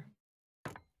on here?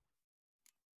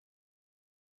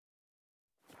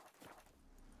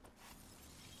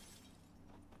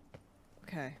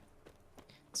 Okay.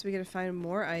 So we gotta find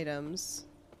more items.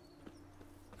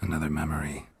 Another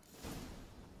memory.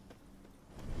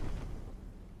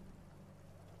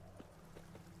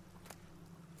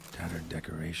 Tattered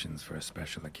decorations for a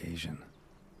special occasion.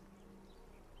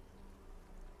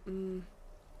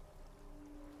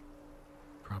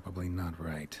 Probably not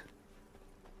right.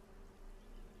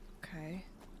 Okay.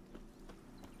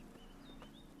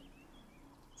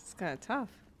 It's kind of tough.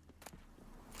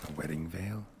 A wedding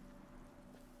veil?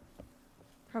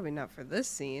 Probably not for this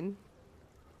scene.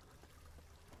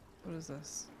 What is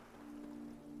this?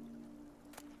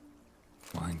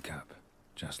 Wine cup.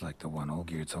 Just like the one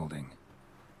Olgierd's holding.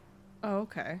 Oh,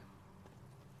 okay.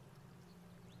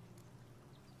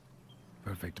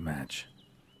 Perfect match.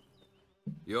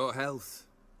 Your health,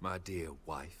 my dear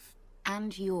wife.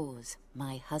 And yours,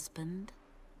 my husband.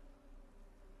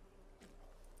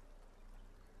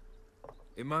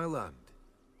 In my land,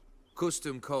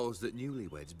 custom calls that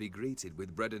newlyweds be greeted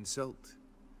with bread and salt.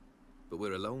 But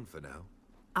we're alone for now.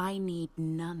 I need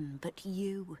none but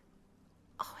you.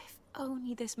 Oh, if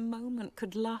only this moment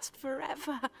could last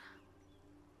forever.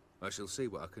 I shall see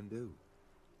what I can do.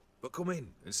 But come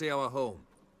in and see our home.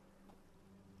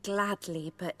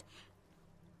 Gladly, but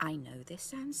I know this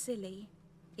sounds silly,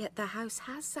 yet the house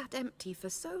has sat empty for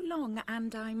so long,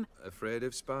 and I'm... Afraid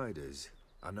of spiders?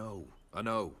 I know, I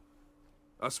know.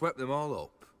 I swept them all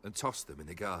up and tossed them in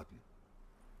the garden.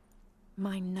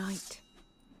 My knight,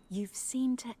 you've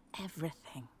seen to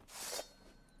everything.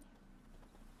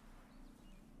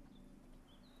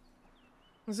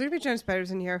 There's gonna be giant spiders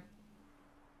in here.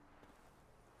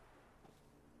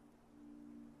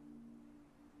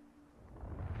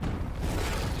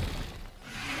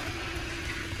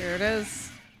 There it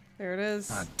is. There it is.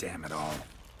 Ah, damn it all.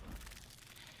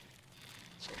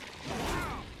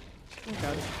 Oh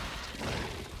god.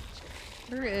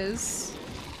 There is.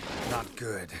 Not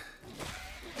good.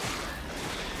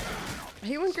 I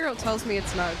hate when Geralt tells me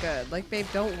it's not good. Like, babe,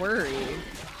 don't worry.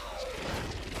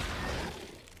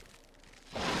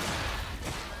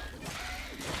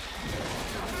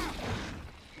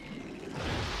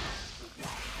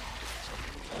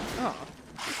 Oh.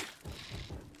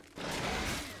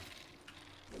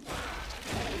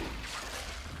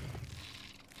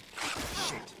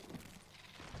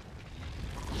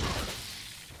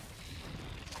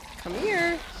 Come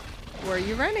here. Where are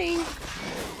you running?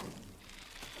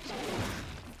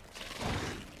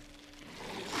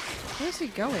 Where's he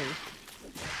going?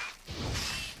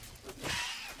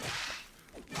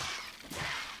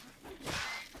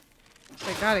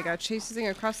 My god, I gotta chase this thing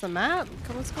across the map?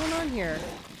 What's going on here?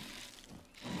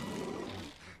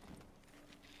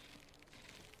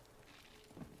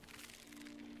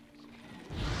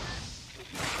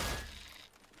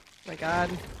 My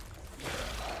god.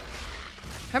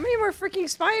 How many more freaking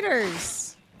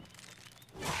spiders?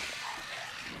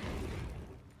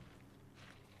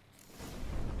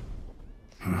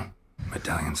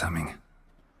 Medallion's humming.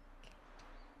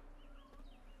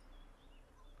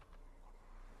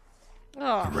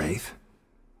 Oh. A wraith?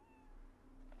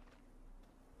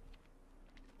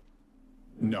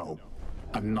 No.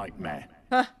 A nightmare.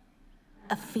 Huh.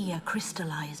 A fear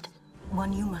crystallized,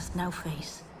 one you must now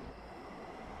face.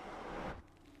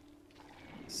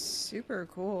 Super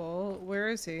cool. Where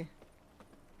is he?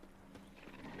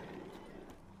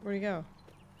 Where'd he go?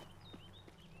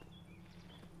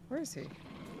 Where is he?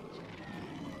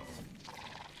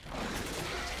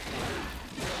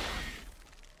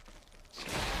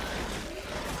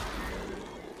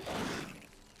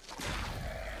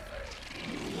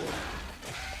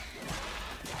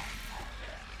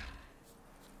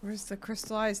 Where's the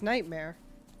crystallized nightmare?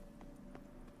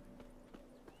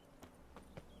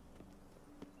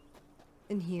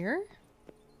 In here?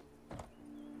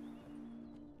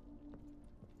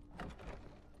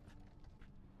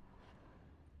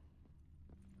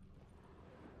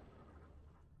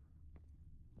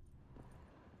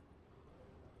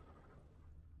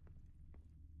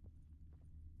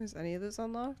 Is any of this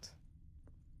unlocked?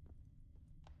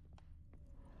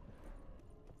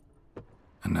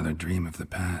 Another dream of the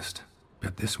past.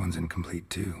 Bet this one's incomplete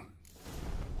too.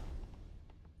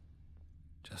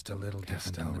 Just a little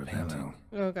different than the painting.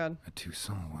 Oh god. A Tues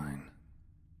wine.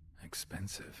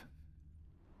 Expensive.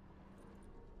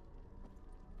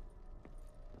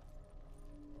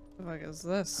 What the fuck is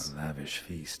this? A lavish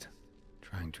feast.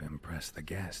 Trying to impress the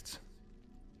guests.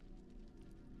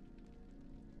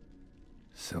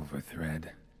 Silver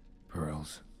thread.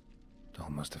 Pearls. It all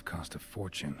must have cost a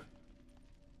fortune.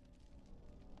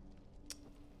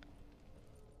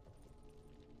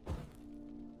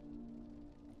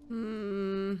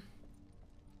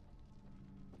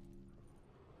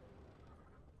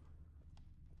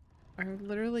 I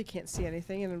literally can't see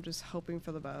anything and I'm just hoping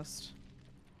for the best.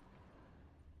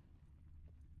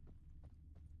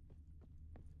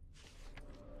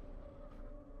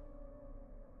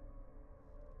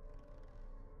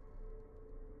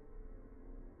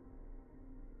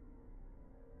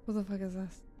 What the fuck is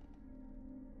this?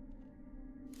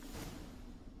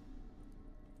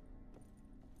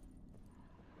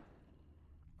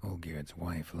 Olgierd's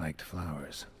wife liked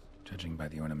flowers. Judging by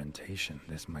the ornamentation,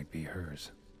 this might be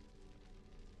hers.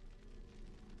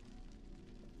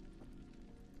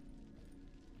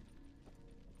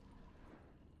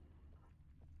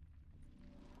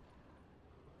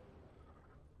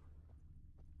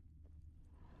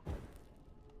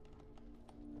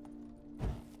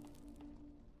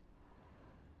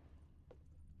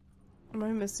 Am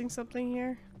I missing something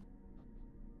here?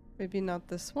 Maybe not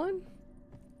this one?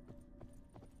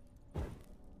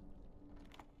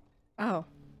 Oh.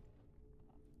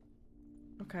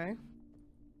 Okay.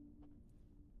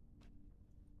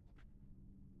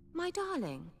 My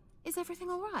darling, is everything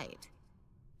all right?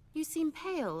 You seem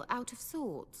pale, out of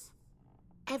sorts.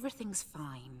 Everything's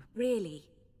fine, really.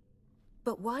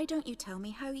 But why don't you tell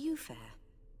me how you fare?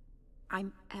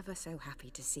 I'm ever so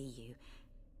happy to see you.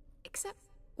 Except,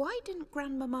 why didn't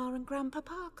Grandmama and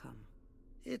Grandpapa come?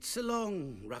 It's a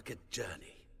long, rugged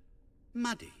journey.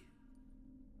 Muddy.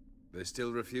 They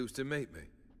still refuse to meet me.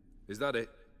 Is that it?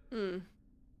 Hmm.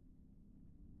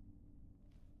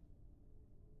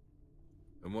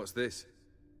 And what's this?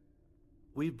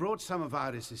 We brought some of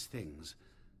Iris's things.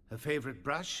 Her favorite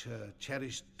brush, her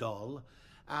cherished doll,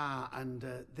 and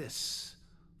this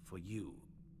for you.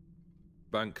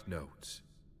 Banknotes.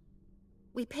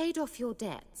 We paid off your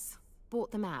debts,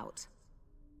 bought them out,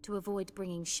 to avoid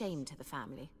bringing shame to the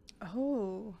family.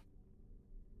 Oh.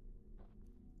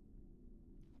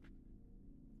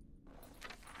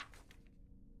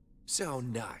 So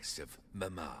nice of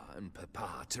Mama and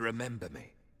Papa to remember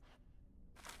me.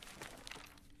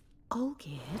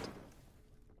 Olgierd?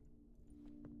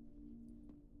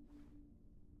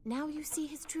 Now you see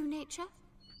his true nature?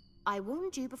 I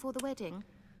warned you before the wedding.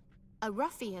 A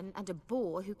ruffian and a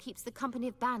boor who keeps the company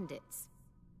of bandits.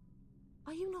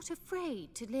 Are you not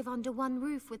afraid to live under one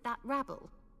roof with that rabble?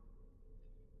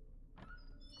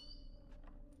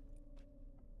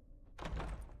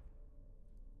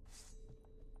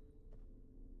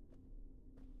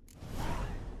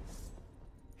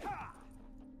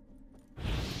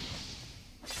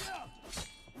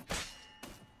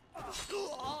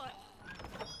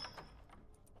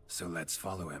 So let's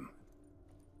follow him.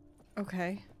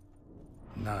 Okay.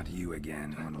 Not you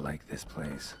again. I don't like this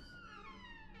place.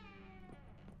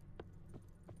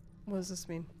 What does this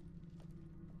mean?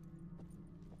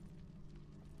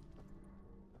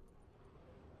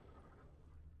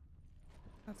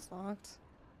 That's locked.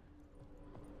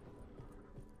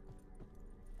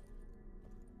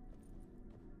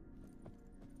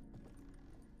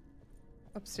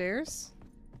 Upstairs?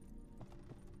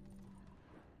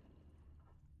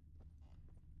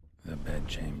 The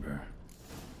bedchamber.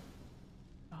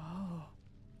 Oh.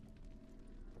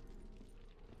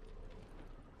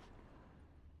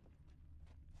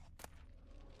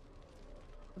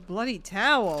 A bloody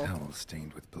towel. Towel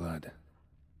stained with blood.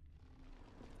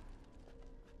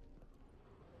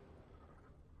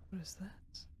 What is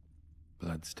that?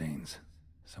 Blood stains.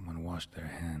 Someone washed their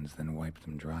hands, then wiped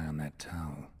them dry on that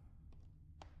towel.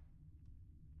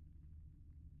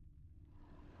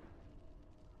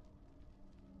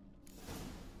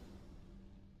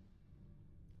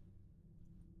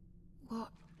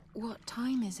 What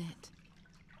time is it?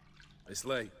 It's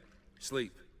late.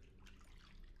 Sleep.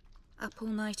 Up all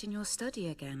night in your study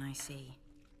again, I see.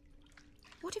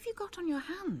 What have you got on your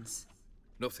hands?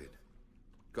 Nothing.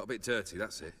 Got a bit dirty,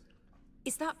 that's it.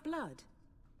 Is that blood?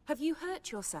 Have you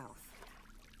hurt yourself?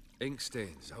 Ink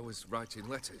stains. I was writing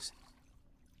letters.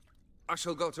 I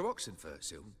shall go to Oxenfurt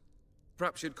soon.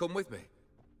 Perhaps you'd come with me.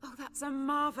 Oh, that's a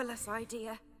marvelous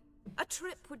idea. A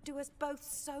trip would do us both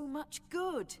so much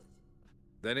good.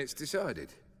 Then it's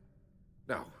decided.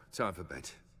 No, time for bed.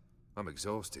 I'm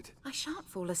exhausted. I shan't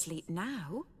fall asleep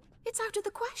now. It's out of the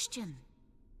question.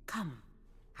 Come,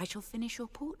 I shall finish your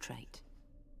portrait.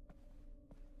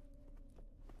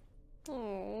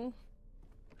 Oh.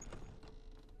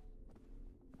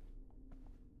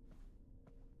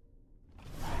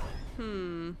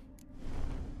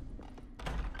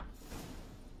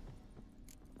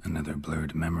 Another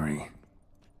blurred memory.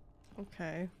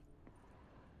 Okay.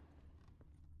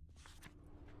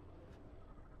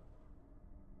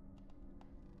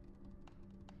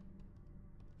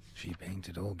 She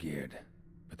painted Olgierd,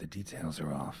 but the details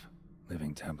are off.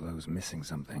 Living tableau's missing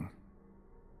something.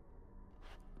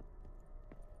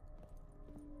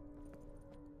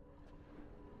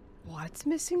 What's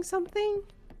missing something?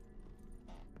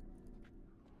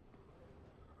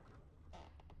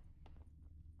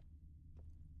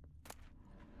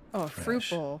 Oh, a fruit Fresh,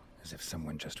 bowl. as if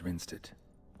someone just rinsed it.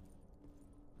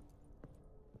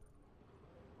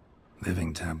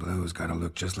 Living tableau's gotta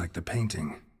look just like the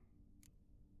painting.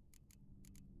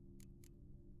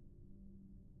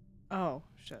 Oh,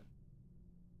 shit.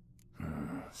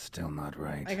 Still not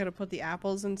right. I gotta put the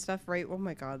apples and stuff right. Oh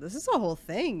my god, this is a whole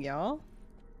thing, y'all.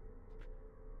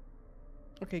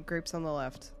 Okay, grapes on the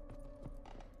left.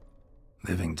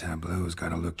 Living tableau's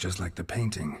gotta look just like the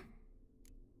painting.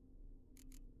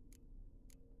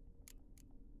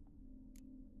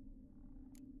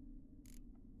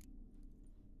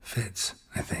 Fits,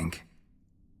 I think.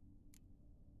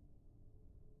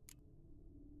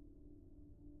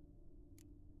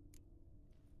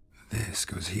 This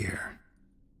goes here.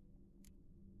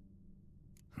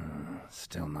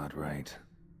 Still not right.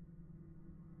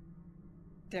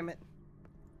 Damn it.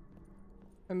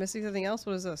 Am I missing something else?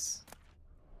 What is this?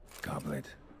 Goblet,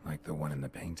 like the one in the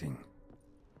painting.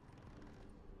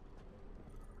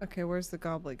 Okay, where's the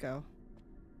goblet go?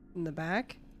 In the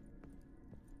back?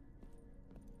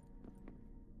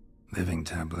 Living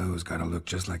tableau's gotta look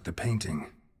just like the painting.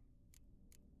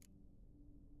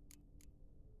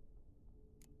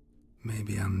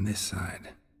 Maybe on this side.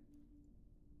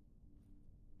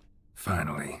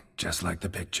 Finally, just like the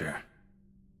picture.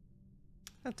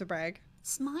 Not to brag.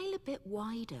 Smile a bit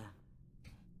wider.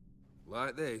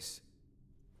 Like this?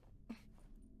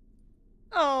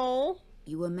 Oh.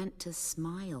 You were meant to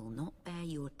smile, not bare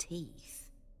your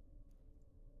teeth.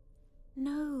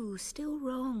 No, still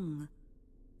wrong.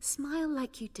 Smile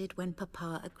like you did when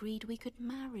Papa agreed we could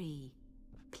marry.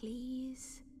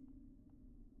 Please?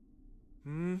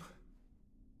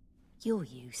 You're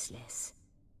useless.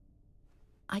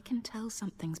 I can tell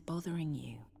something's bothering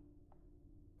you.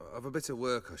 I've a bit of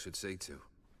work I should see to.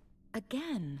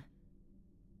 Again?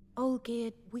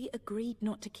 Olgierd, we agreed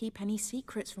not to keep any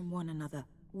secrets from one another.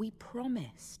 We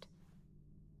promised.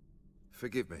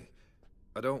 Forgive me.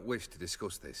 I don't wish to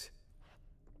discuss this.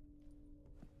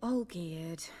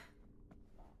 Olgierd.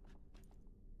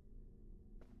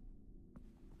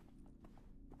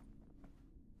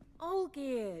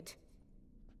 Olgierd.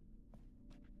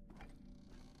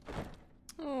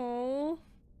 Oh.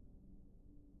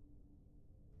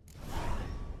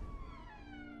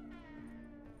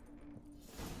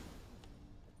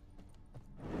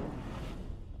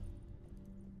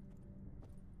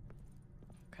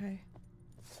 Okay.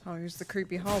 Oh, here's the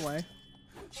creepy hallway.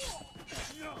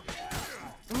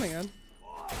 Oh my god.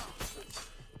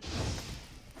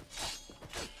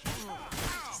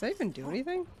 Does that even do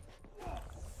anything?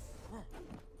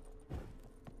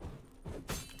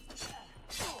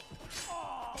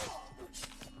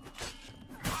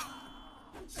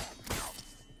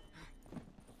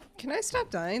 Can I stop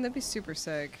dying? That'd be super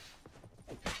sick.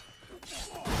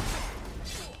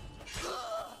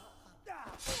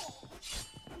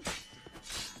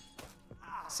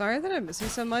 Sorry that I'm missing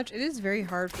so much. It is very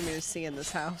hard for me to see in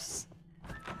this house.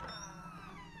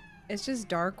 It's just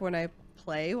dark when I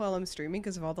play while I'm streaming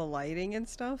because of all the lighting and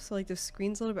stuff. So like the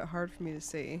screen's a little bit hard for me to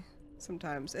see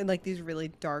sometimes in like these really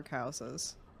dark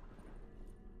houses.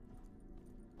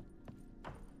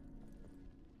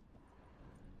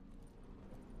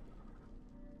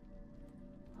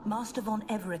 Master Von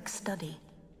Everec's study.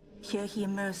 Here he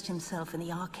immersed himself in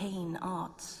the arcane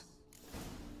arts.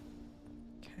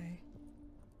 Okay.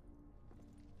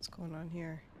 What's going on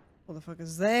here? What the fuck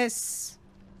is this?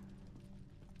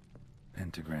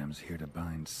 Pentagrams here to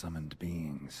bind summoned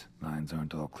beings. Lines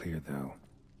aren't all clear though.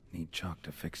 Need chalk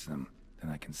to fix them.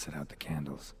 Then I can set out the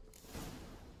candles.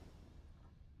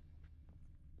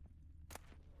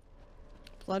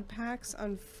 Blood pacts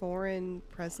on foreign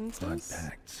presences? Blood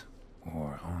pacts.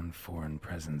 Or on foreign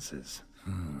presences.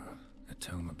 A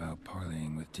tome about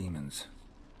parleying with demons.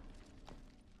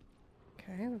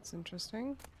 Okay, that's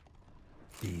interesting.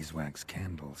 Beeswax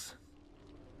candles.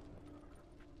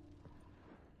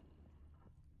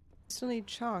 still need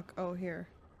chalk. Oh, here.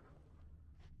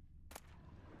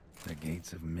 The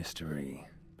Gates of Mystery.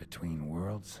 Between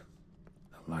Worlds.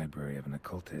 The Library of an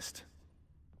Occultist.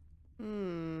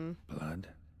 Blood?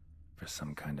 For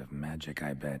some kind of magic,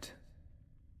 I bet.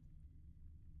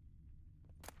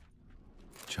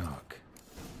 Chalk.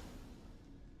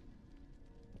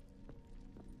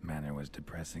 Manor was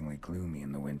depressingly gloomy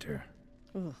in the winter.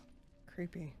 Ugh,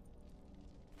 creepy.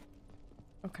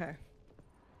 Okay.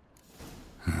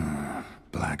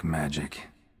 Black magic.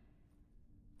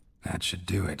 That should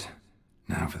do it.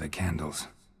 Now for the candles.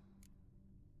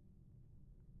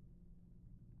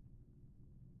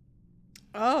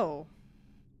 Oh.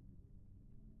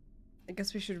 I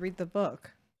guess we should read the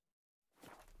book.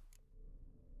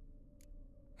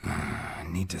 I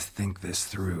need to think this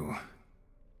through.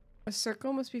 A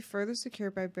circle must be further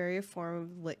secured by a form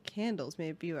of lit candles made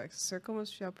of beeswax. A circle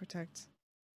must shall protect.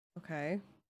 Okay.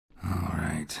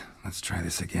 Alright, let's try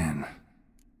this again.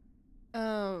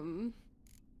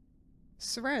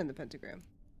 Surround the pentagram.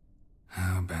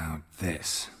 How about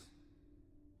this?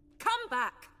 Come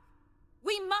back!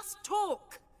 We must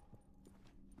talk!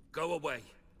 Go away.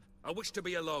 I wish to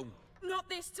be alone. Not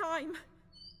this time!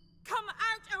 Come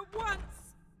out at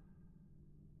once!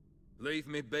 Leave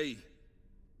me be.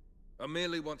 I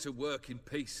merely want to work in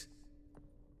peace.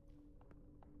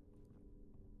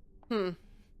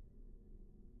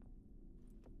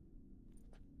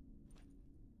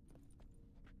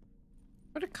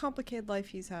 What a complicated life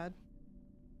he's had.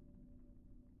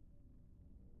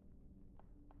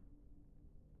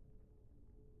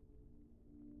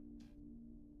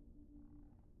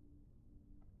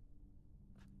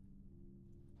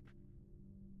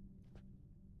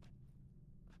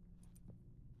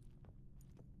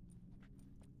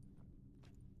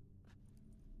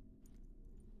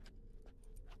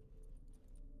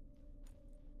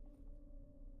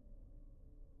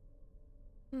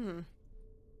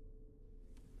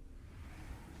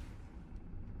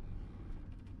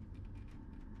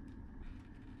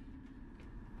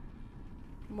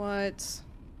 What?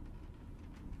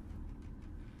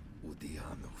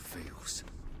 Udiano feos.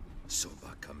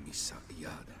 Soba camisa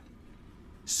iada.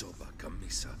 Soba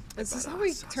camisa. Is this how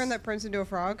we turn that prince into a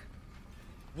frog?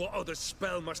 What other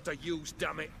spell must I use,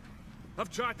 damn it?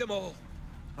 I've tried them all.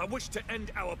 I wish to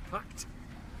end our pact.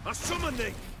 I summon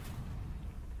thee!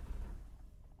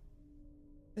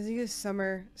 Is he gonna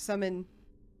summon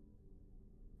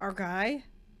our guy?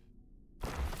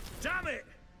 Damn it!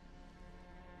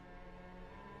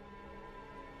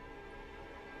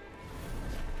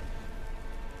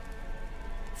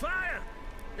 Fire!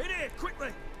 In here, quickly!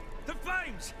 The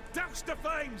flames! Douse the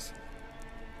flames!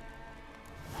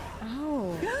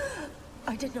 Oh.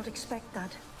 I did not expect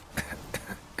that.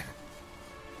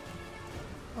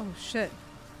 Oh, shit.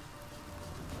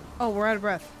 Oh, we're out of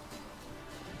breath.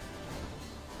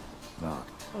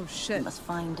 Locked. Oh, shit. We must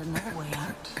find another way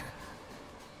out.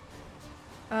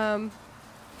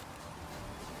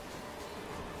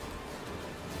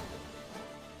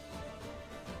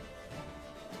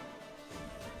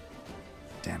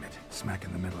 Damn it. Smack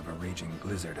in the middle of a raging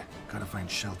blizzard. Gotta find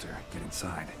shelter. Get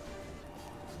inside.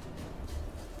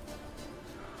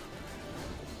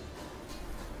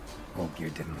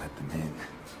 Olgierd didn't let them in.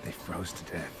 They froze to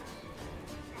death.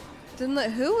 Didn't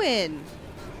let who in?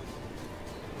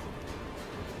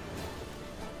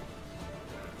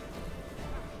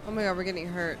 Oh my god, we're getting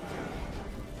hurt.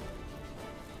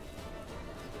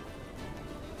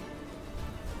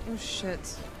 Oh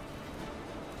shit.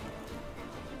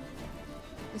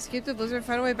 Escape the blizzard,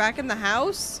 find a way back in the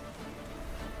house?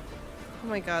 Oh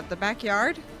my god, the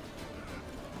backyard?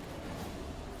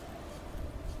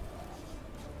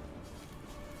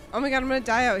 Oh my god, I'm gonna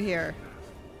die out here.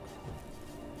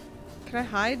 Can I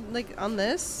hide, like, on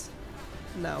this?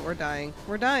 No, we're dying.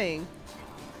 We're dying.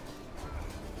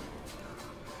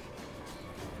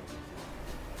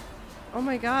 Oh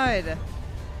my god.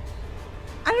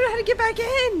 I don't know how to get back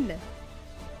in!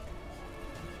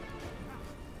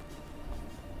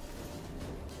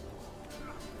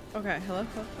 Okay, hello?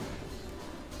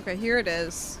 Okay, here it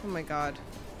is. Oh my god.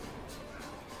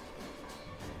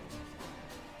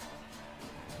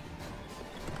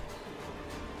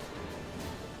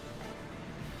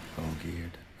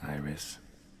 Olgierd, Iris,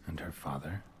 and her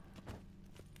father.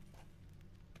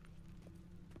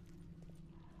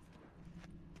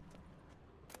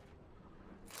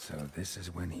 So this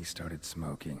is when he started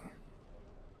smoking.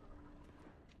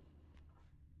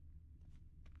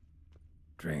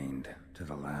 Drained to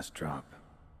the last drop.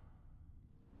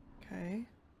 Okay.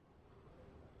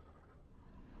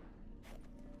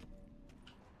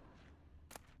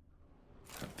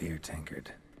 A beer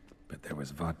tankard, but there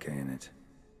was vodka in it.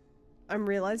 I'm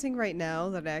realizing right now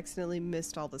that I accidentally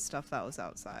missed all the stuff that was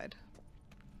outside.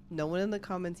 No one in the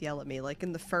comments yell at me. Like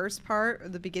in the first part, or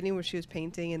the beginning where she was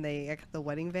painting and they got the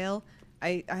wedding veil,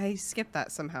 I skipped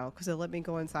that somehow because it let me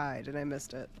go inside and I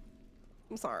missed it.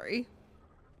 I'm sorry.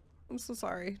 I'm so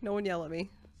sorry. No one yell at me.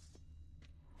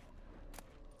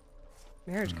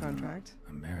 Marriage contract.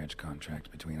 A marriage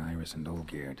contract between Iris and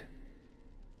Olgierd.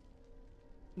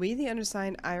 We, the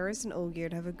undersigned, Iris and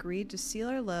Olgierd, have agreed to seal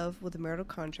our love with a marital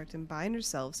contract and bind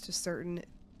ourselves to certain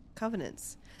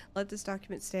covenants. Let this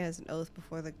document stand as an oath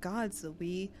before the gods that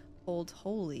we hold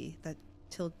holy, that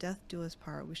till death do us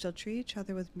part, we shall treat each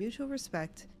other with mutual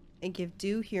respect and give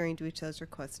due hearing to each other's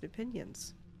requests and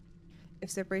opinions. If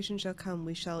separation shall come,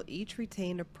 we shall each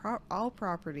retain all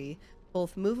property,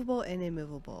 both movable and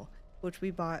immovable, which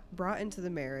we brought into the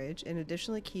marriage, and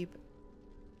additionally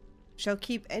shall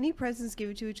keep any presents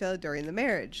given to each other during the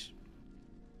marriage.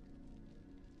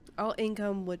 All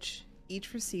income which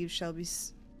each receives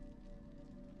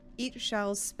each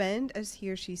shall spend as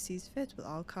he or she sees fit, with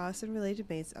all costs and related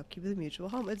mates upkeep of the mutual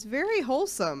home. It's very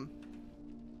wholesome.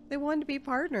 They want to be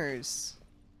partners.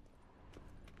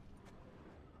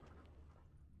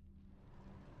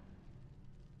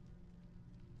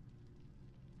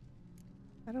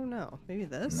 I don't know. Maybe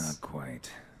this? Not quite.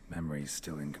 Memory's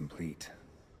still incomplete.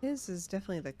 His is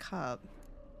definitely the cup.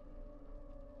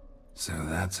 So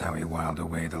that's how he whiled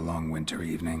away the long winter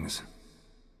evenings.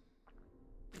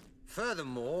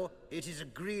 Furthermore, it is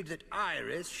agreed that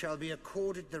Iris shall be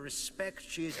accorded the respect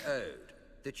she is owed,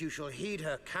 that you shall heed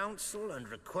her counsel and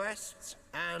requests,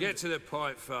 and— Get to the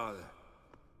point, Father.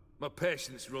 My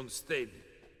patience runs thin.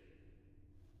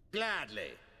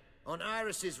 Gladly. On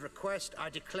Iris's request, I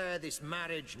declare this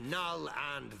marriage null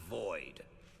and void.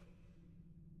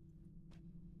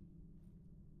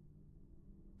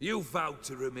 You vowed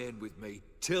to remain with me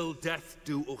till death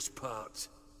do us part.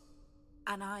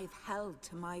 And I've held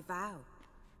to my vow.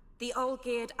 The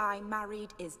Olgierd I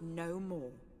married is no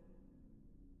more.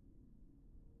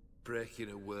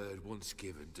 Breaking a word once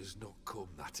given does not come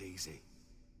that easy.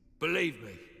 Believe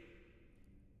me.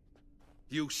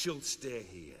 You shall stay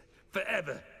here,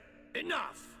 forever.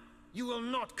 Enough! You will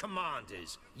not command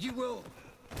us. You will—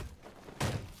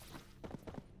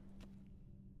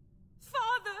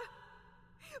 Father!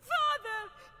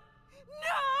 Father!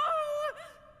 No!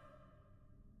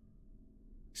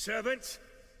 Servants,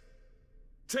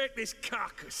 take this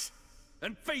carcass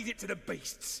and feed it to the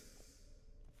beasts.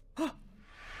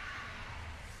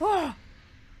 Oh!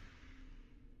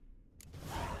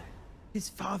 His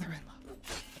father-in-law.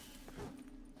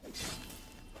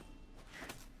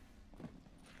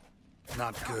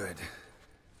 Not good.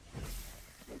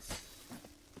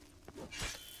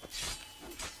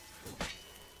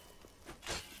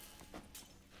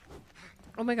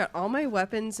 Oh my god, all my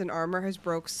weapons and armor has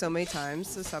broke so many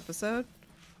times this episode.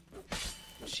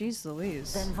 Jeez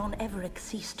Louise. Then Von Everec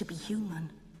ceased to be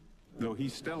human. Though he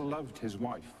still loved his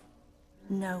wife.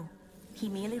 No, he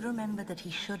merely remembered that he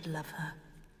should love her.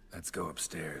 Let's go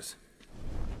upstairs.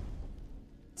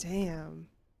 Damn.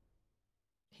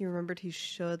 He remembered he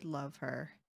should love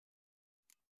her.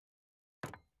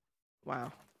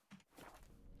 Wow.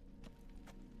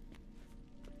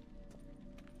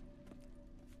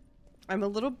 I'm a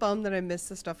little bummed that I missed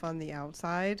the stuff on the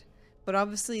outside, but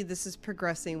obviously this is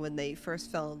progressing when they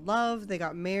first fell in love, they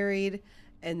got married,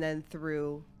 and then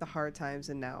through the hard times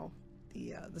and now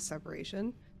the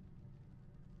separation.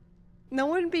 No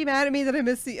one be mad at me that I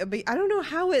missed the... I don't know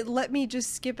how it let me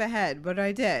just skip ahead, but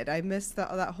I did. I missed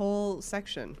that whole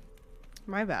section.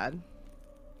 My bad.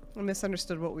 I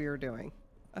misunderstood what we were doing.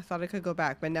 I thought I could go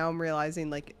back, but now I'm realizing,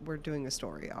 like, we're doing a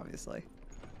story, obviously.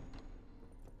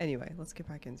 Anyway, let's get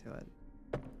back into it.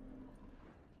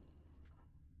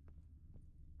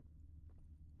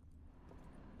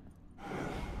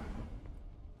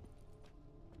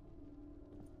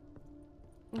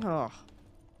 Oh.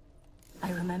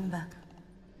 I remember.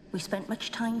 We spent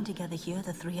much time together here,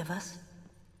 the three of us.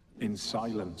 In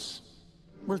silence.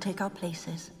 We'll take our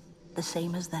places, the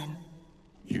same as then.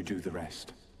 You do the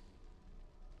rest.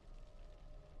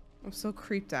 I'm so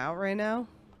creeped out right now.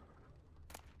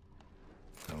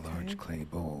 A large clay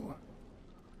bowl.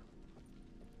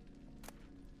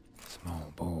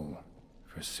 Small bowl.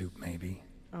 For soup, maybe?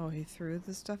 Oh, he threw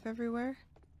the stuff everywhere?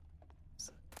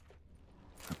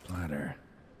 A platter.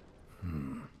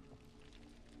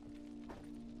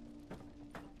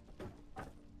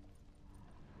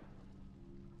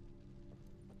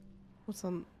 What's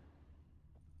on...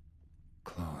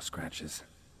 Claw scratches.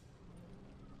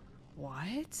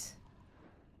 What?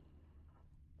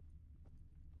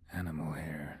 Animal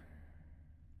hair.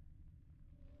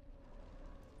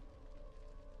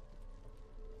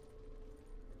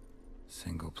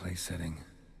 Single place setting.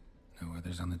 No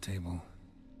others on the table.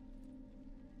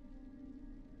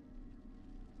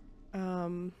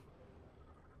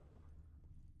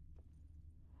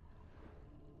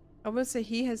 I would say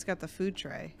he has got the food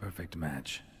tray. Perfect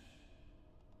match.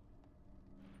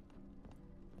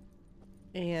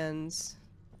 And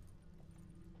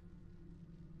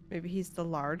maybe he's the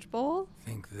large bowl?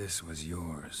 Think this was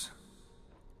yours.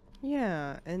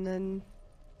 Yeah, and then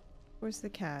where's the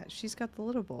cat? She's got the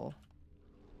little bowl.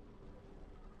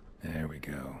 There we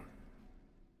go.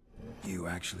 You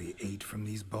actually ate from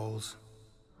these bowls?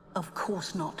 Of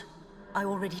course not. I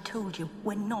already told you,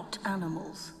 we're not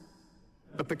animals.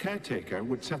 But the caretaker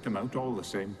would set them out all the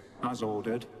same, as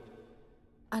ordered.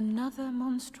 Another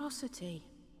monstrosity.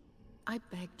 I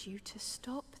begged you to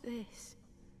stop this.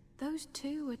 Those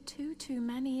two are too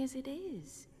many as it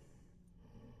is.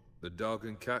 The dog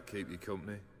and cat keep you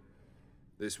company.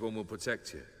 This one will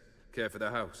protect you, care for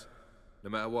the house, no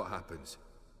matter what happens.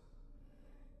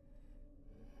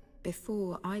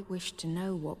 Before, I wished to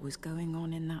know what was going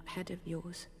on in that head of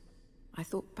yours. I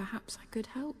thought perhaps I could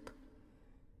help.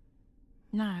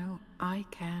 Now, I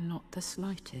care not the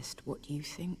slightest what you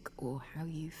think or how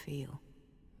you feel.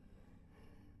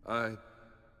 I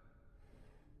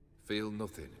feel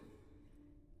nothing.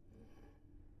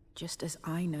 Just as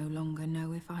I no longer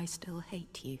know if I still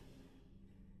hate you.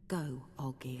 Go,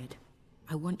 Olgierd.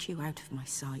 I want you out of my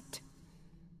sight.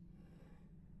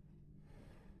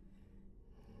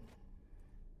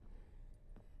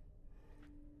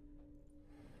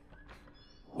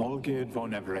 Olgierd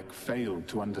Von Everec failed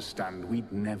to understand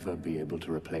we'd never be able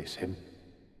to replace him.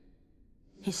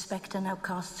 His spectre now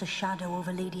casts a shadow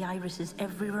over Lady Iris's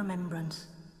every remembrance.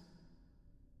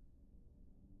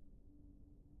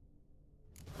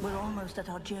 We're almost at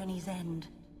our journey's end.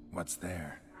 What's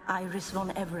there? Iris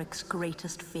Von Everec's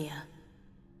greatest fear.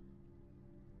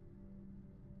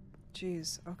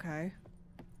 Jeez, okay.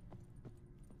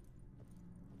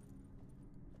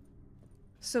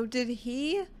 So did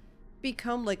he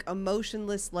become like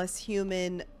emotionless, less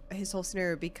human, his whole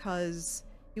scenario, because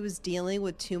he was dealing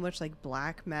with too much like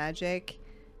black magic,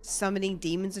 summoning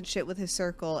demons and shit with his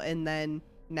circle, and then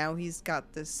now he's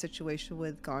got this situation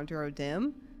with Gondor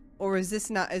Dim? Or is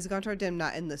Gondor Dim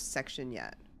not in this section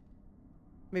yet?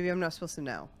 Maybe I'm not supposed to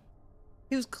know.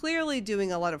 He was clearly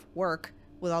doing a lot of work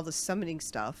with all the summoning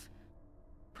stuff.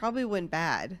 Probably went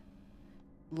bad.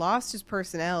 Lost his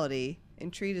personality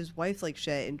and treated his wife like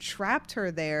shit and trapped her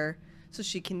there so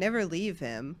she can never leave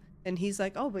him. And he's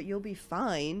like, oh, but you'll be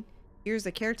fine. Here's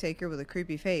a caretaker with a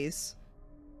creepy face.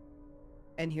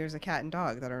 And here's a cat and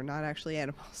dog that are not actually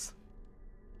animals.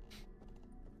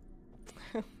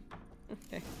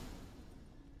 Okay.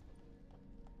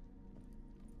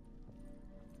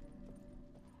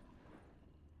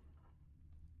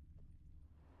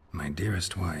 My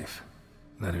dearest wife,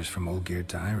 letters from Olgierd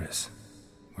to Iris,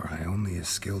 where I only as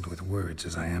skilled with words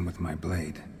as I am with my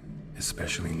blade,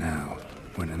 especially now,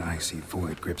 when an icy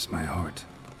void grips my heart.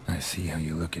 I see how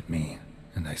you look at me,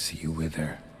 and I see you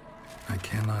wither. I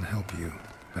cannot help you,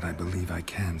 but I believe I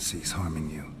can cease harming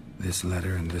you. This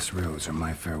letter and this rose are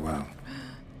my farewell.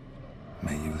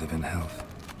 May you live in health,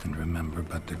 and remember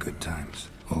but the good times,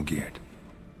 Olgierd.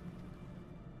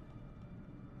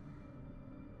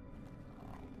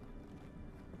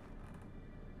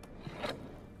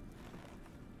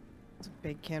 It's a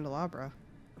big candelabra.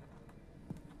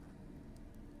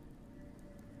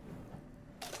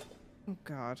 Oh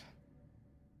god.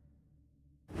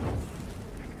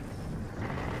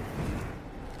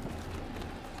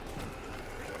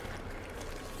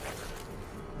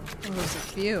 Oh, there's a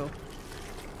few.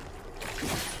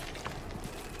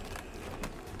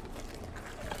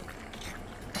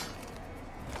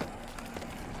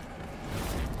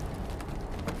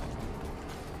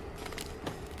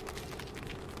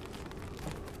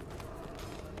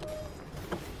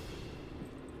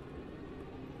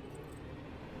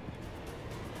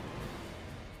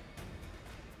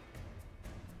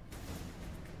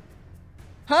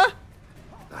 Huh?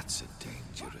 That's a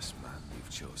dangerous man you've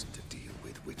chosen to deal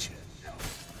with, Witcher.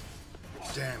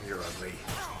 Damn, you're ugly.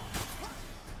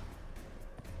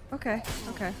 Okay,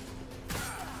 okay.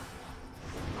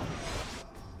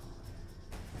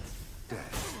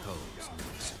 Death holds no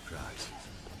surprises.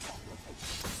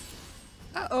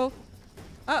 Uh-oh.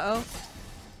 Uh-oh.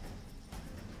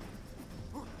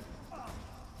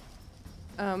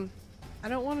 I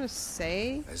don't want to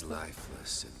say... As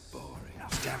lifeless and boring.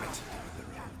 Damn it, the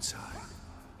wrong side.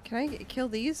 Can I kill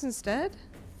these instead?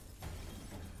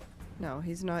 No,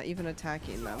 he's not even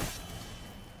attacking them.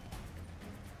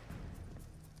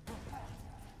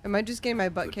 Am I just getting my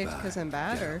butt kicked because I'm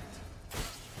bad, or?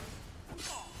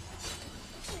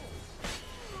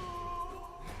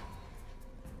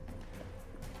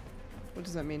 What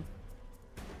does that mean?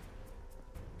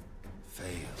 Fail,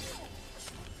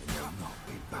 and you'll not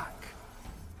be back.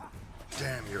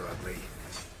 Damn, you're ugly.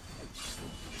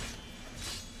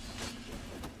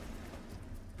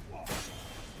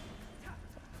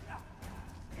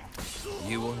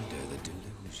 You under the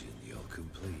delusion you'll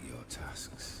complete your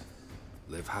tasks.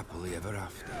 Live happily ever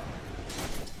after.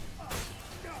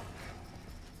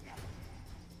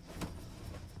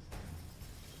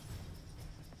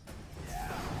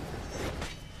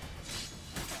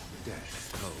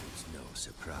 Death holds no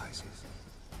surprises.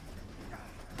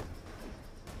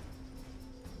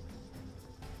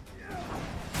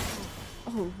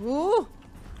 Oh, whoa.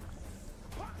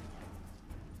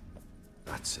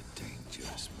 That's a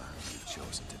dangerous man you've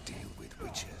chosen to deal with,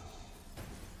 Witcher.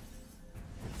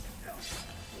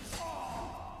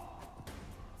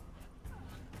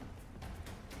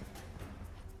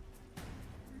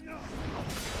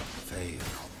 Fail,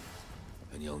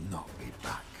 and you'll not be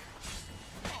back.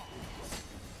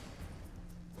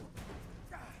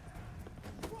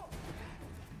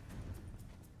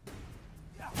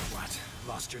 What?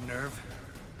 Lost your nerve?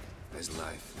 As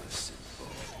lifeless and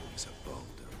bold as a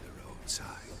boulder on the roadside.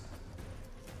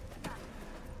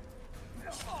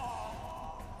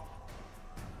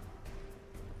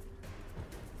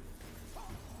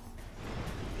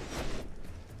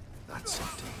 That's a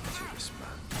dangerous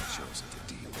man you've chosen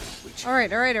to deal with, Witcher. All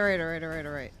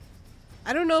right.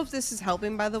 I don't know if this is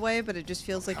helping, by the way, but it just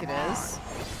feels like it is.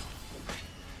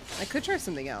 I could try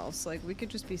something else. Like, we could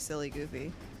just be silly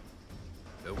goofy.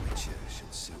 The Witcher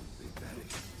should soon be buried.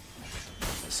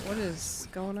 What is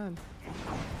going on?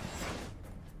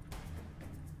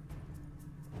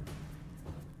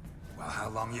 Well, how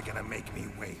long you gonna make me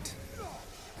wait?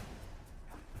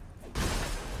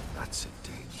 That's a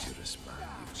dangerous man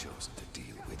you've chosen to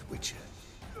deal with, Witcher.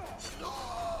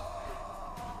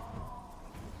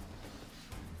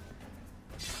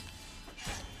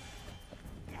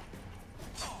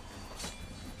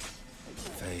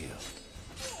 Fail,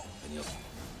 and you'll...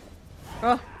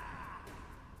 Oh.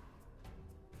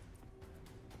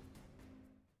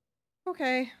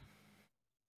 Okay.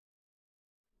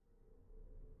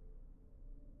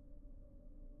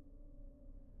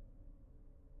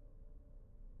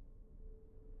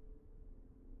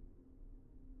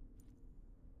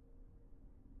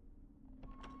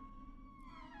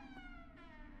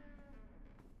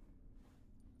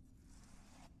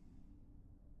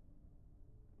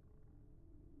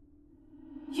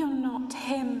 You're not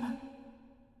him.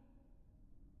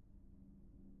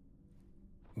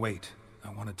 Wait, I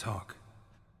want to talk.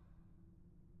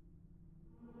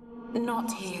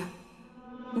 Not here.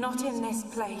 Not in this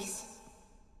place.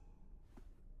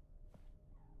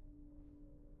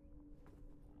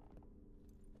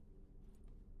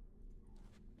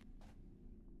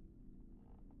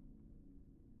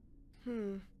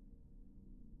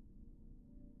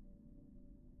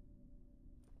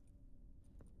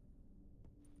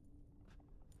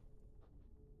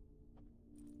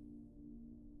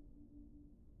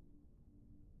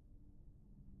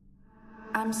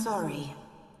 I'm sorry.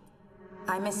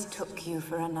 I mistook you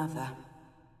for another.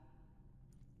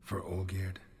 For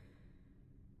Olgierd?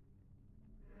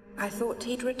 I thought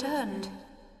he'd returned.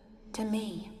 To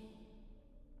me.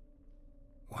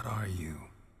 What are you?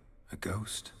 A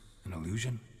ghost? An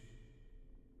illusion?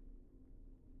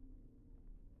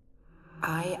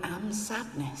 I am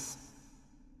sadness.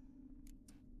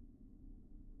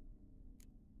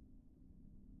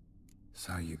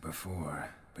 Saw you before,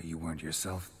 but you weren't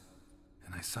yourself.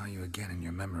 And I saw you again in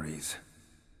your memories.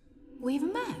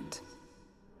 We've met?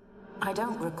 I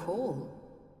don't recall.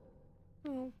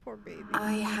 Oh, poor baby.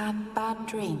 I had bad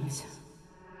dreams.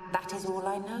 That is all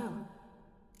I know.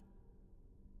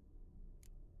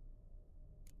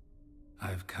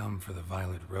 I've come for the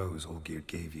violet rose Olgierd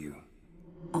gave you.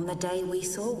 On the day we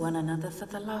saw one another for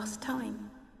the last time,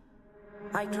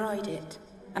 I dried it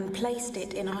and placed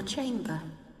it in our chamber,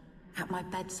 at my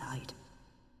bedside.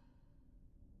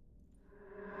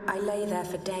 I lay there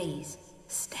for days,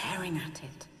 staring at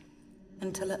it,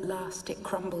 until at last it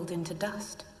crumbled into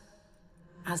dust,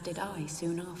 as did I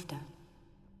soon after.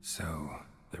 So,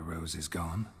 the rose is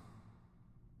gone?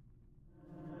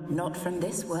 Not from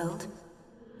this world.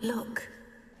 Look,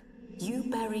 you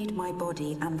buried my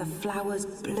body and the flowers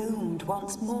bloomed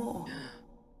once more.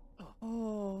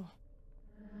 Oh.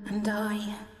 And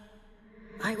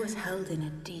I was held in a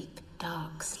deep,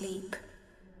 dark sleep.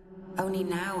 Only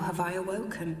now have I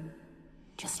awoken,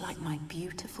 just like my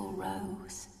beautiful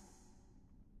rose.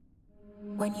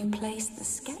 When you placed the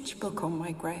sketchbook on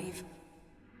my grave,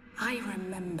 I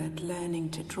remembered learning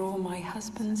to draw my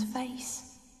husband's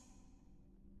face.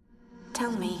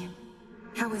 Tell me,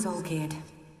 How is Olgierd?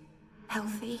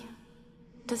 Healthy?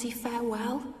 Does he fare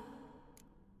well?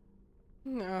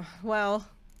 Well.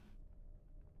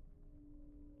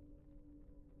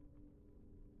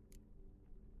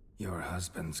 Your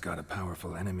husband's got a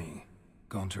powerful enemy.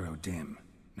 Gaunter O'Dim.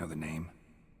 Know the name?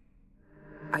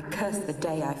 I curse the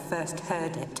day I first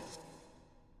heard it.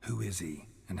 Who is he,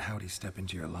 and how'd he step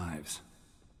into your lives?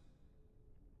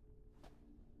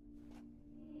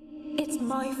 It's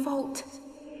my fault.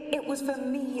 It was for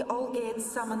me Olgierd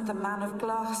summoned the Man of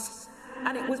Glass.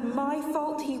 And it was my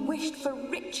fault he wished for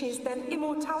riches, then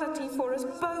immortality for us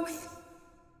both.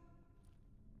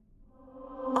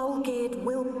 Olgierd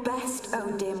will best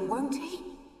O'Dim, won't he?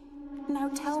 Now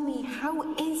tell me,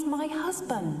 how is my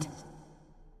husband?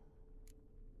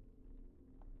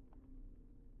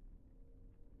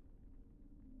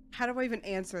 How do I even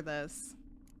answer this?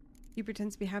 He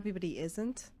pretends to be happy, but he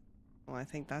isn't? Well, I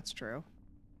think that's true.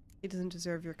 He doesn't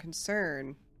deserve your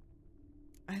concern.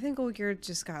 I think Olgierd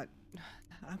just got...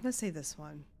 I'm gonna say this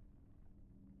one.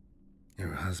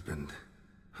 Your husband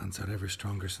hunts out ever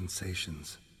stronger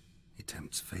sensations. He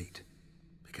tempts fate,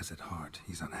 because at heart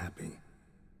he's unhappy.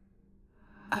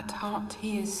 At heart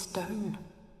he is stone,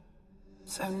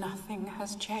 so nothing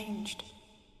has changed.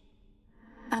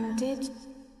 And did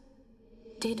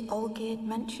Olgierd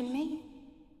mention me?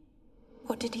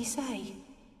 What did he say?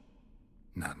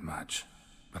 Not much,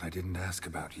 but I didn't ask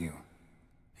about you.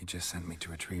 He just sent me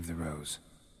to retrieve the rose.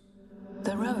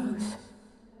 The rose?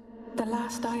 The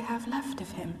last I have left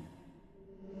of him?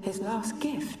 His last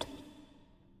gift?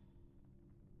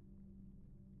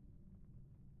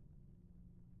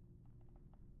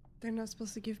 They're not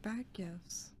supposed to give back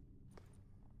gifts.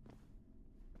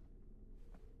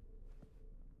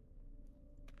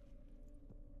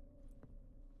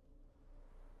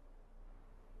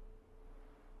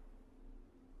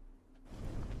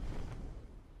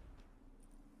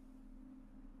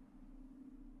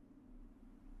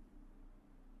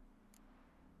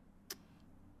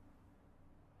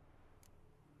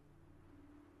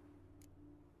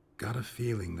 Got a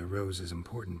feeling the rose is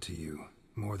important to you,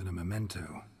 more than a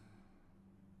memento.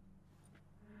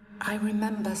 I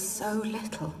remember so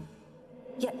little.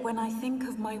 Yet when I think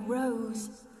of my rose,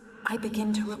 I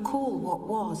begin to recall what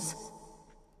was.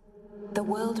 The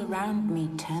world around me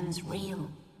turns real,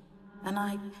 and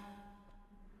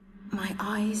my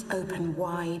eyes open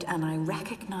wide and I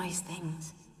recognize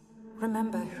things.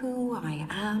 Remember who I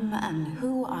am and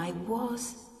who I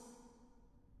was.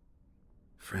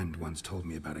 Friend once told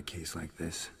me about a case like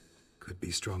this. Could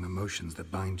be strong emotions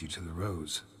that bind you to the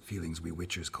rose, feelings we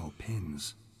witchers call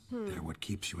pins. They're what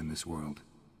keeps you in this world.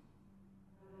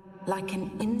 Like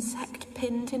an insect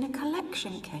pinned in a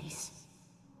collection case.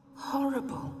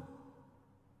 Horrible.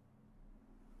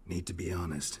 Need to be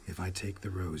honest, if I take the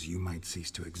rose, you might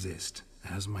cease to exist,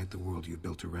 as might the world you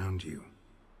built around you.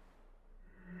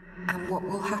 And what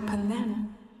will happen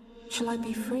then? Shall I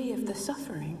be free of the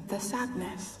suffering, the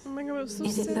sadness? Oh my God, I'm so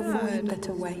Is it the sad. void that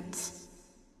awaits?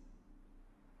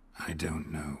 I don't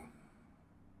know.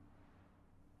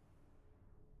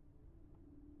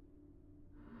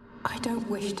 I don't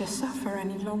wish to suffer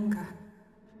any longer,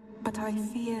 but I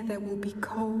fear there will be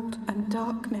cold and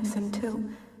darkness until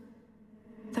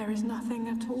there is nothing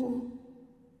at all.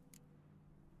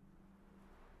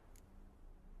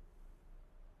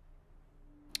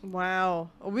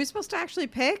 Wow. Are we supposed to actually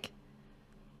pick?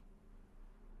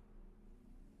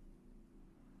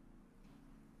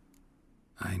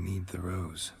 I need the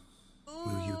rose.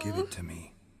 Will you give it to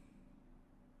me?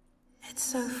 It's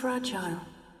so fragile.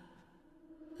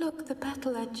 Look, the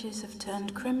petal edges have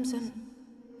turned crimson,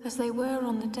 as they were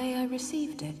on the day I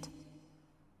received it.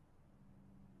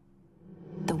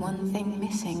 The one thing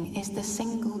missing is the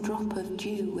single drop of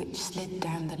dew which slid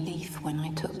down the leaf when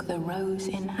I took the rose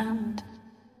in hand.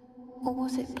 Or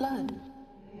was it blood?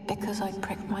 Because I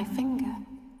pricked my finger?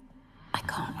 I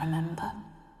can't remember.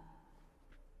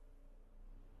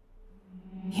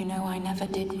 You know, I never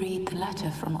did read the letter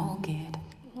from Olgierd.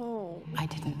 Oh. I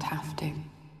didn't have to.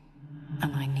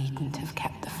 And I needn't have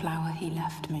kept the flower he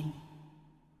left me.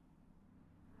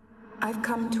 I've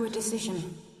come to a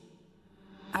decision.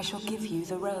 I shall give you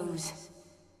the rose.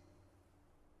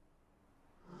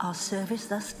 Our service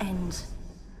thus ends.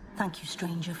 Thank you,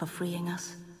 stranger, for freeing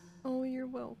us. Oh, you're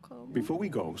welcome. Before we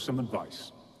go, some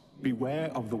advice.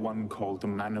 Beware of the one called the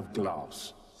Man of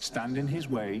Glass. Stand in his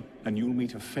way, and you'll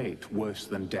meet a fate worse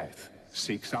than death.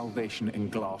 Seek salvation in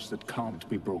glass that can't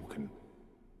be broken.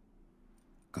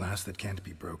 Glass that can't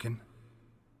be broken?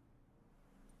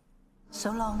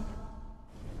 So long.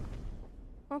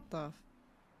 What the?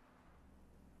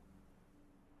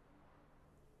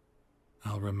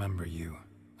 I'll remember you.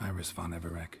 Iris Von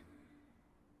Everec.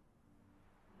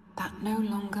 That no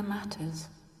longer matters.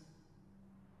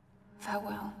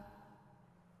 Farewell.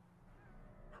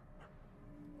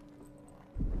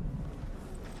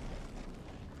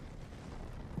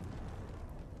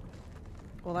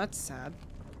 Well, that's sad.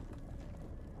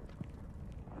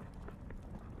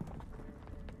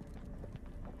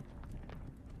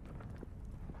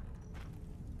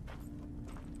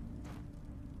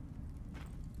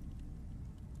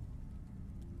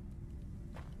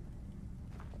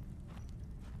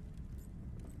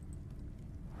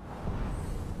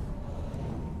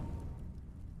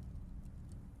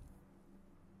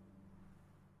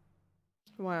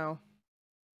 Wow.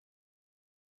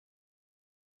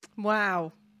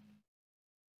 Wow.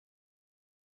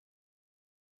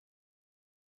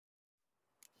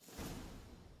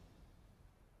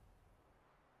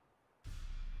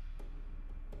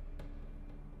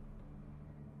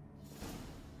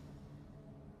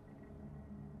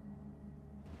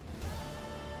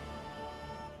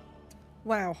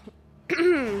 Wow.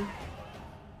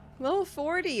 Level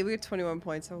 40. We have 21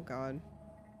 points. Oh god.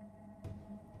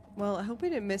 Well, I hope we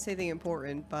didn't miss anything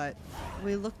important, but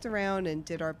we looked around and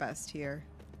did our best here.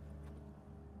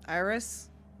 Iris?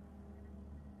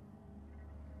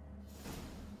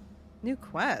 New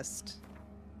quest.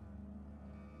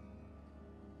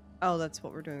 Oh, that's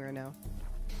what we're doing right now.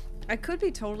 I could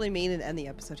be totally mean and end the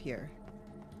episode here.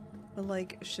 But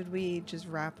like, should we just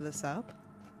wrap this up?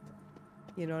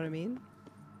 You know what I mean?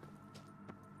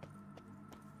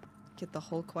 Get the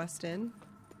whole quest in.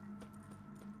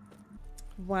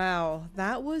 Wow,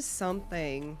 that was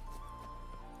something.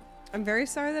 I'm very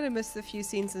sorry that I missed a few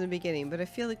scenes in the beginning, but I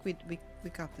feel like we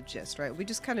got the gist, right? We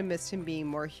just kind of missed him being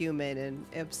more human and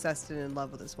obsessed and in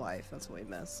love with his wife. That's what we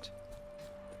missed.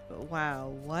 But wow,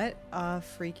 what a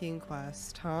freaking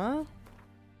quest, huh?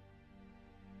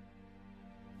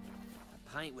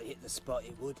 A paint would hit the spot,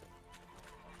 it would.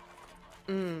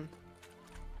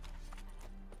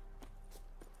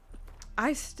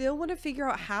 I still want to figure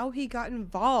out how he got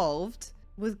involved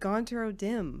with Gonter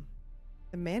Dim,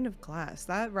 the Man of Glass.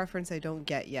 That reference I don't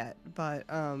get yet, but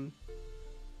oh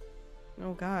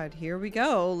god, here we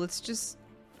go. Let's just...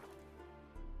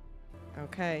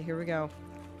 Okay, here we go.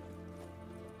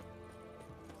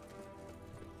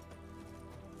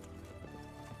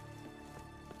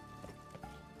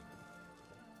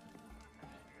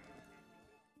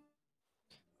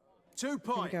 Two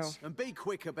points, and be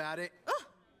quick about it. Oh,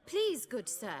 please, good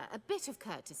sir, a bit of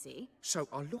courtesy. So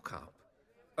I look up,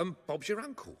 and Bob's your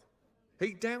uncle.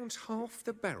 He downs half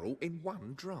the barrel in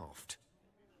one draft.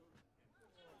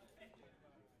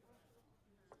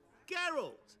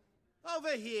 Geralt,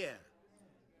 over here.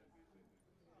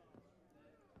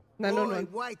 No.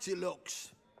 Wait your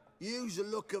looks. Use the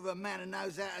look of a man who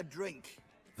knows how to drink.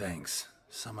 Thanks.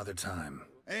 Some other time.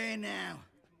 Here now.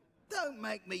 Don't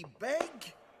make me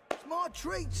beg. It's my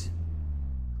treat.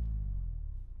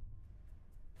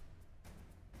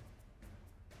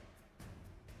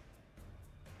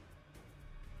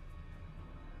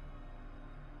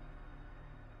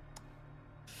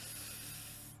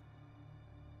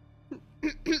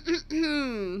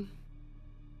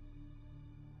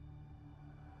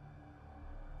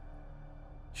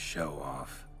 Show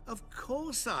off. Of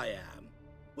course I am.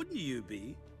 Wouldn't you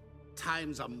be?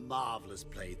 Time's a marvelous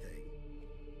plaything.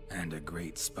 And a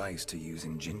great spice to use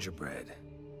in gingerbread.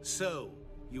 So,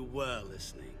 you were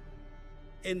listening.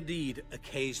 Indeed,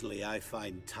 occasionally I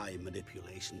find time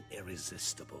manipulation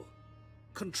irresistible.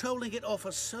 Controlling it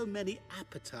offers so many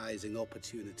appetizing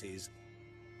opportunities.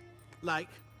 Like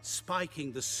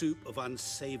spiking the soup of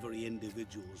unsavory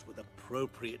individuals with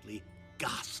appropriately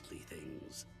ghastly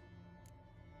things.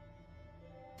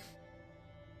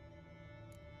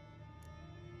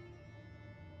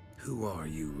 Who are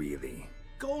you really?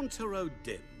 Gonter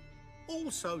Dim,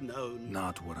 also known...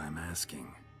 Not what I'm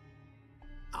asking.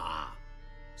 Ah,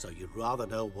 so you'd rather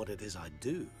know what it is I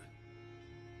do.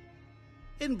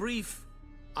 In brief,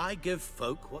 I give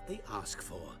folk what they ask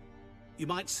for. You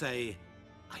might say,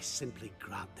 I simply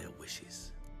grant their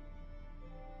wishes.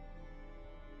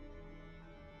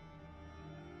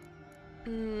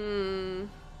 And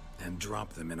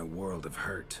drop them in a world of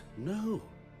hurt. No,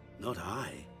 not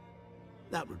I.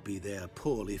 That would be their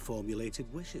poorly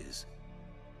formulated wishes.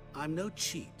 I'm no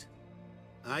cheat.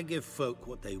 I give folk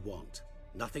what they want,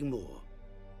 nothing more.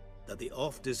 That they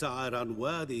oft desire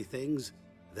unworthy things,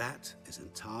 that is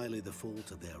entirely the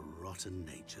fault of their rotten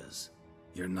natures.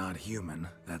 You're not human,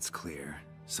 that's clear.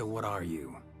 So what are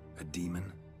you? A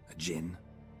demon? A djinn?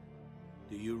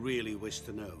 Do you really wish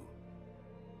to know?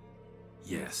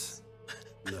 Yes.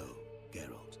 No,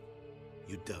 Geralt.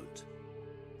 You don't.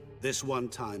 This one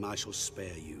time I shall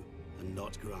spare you and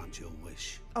not grant your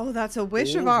wish. Oh, that's a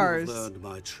wish All of ours. who have learned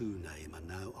my true name are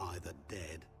now either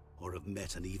dead or have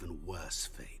met an even worse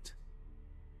fate.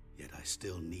 Yet I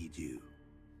still need you.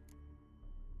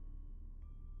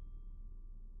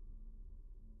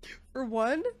 For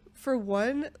one,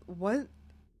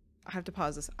 I have to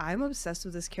pause this. I'm obsessed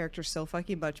with this character so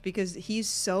fucking much because he's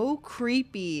so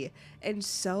creepy and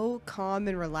so calm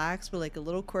and relaxed, but like a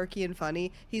little quirky and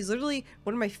funny. He's literally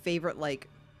one of my favorite like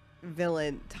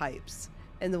villain types.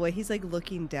 And the way he's like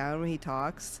looking down when he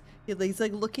talks, he's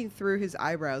like looking through his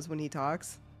eyebrows when he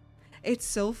talks. It's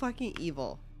so fucking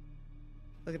evil.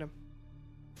 Look at him.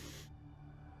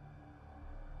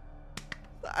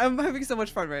 I'm having so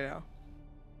much fun right now.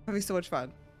 Having so much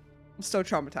fun. I'm so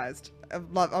traumatized.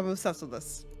 I'm obsessed with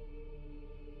this.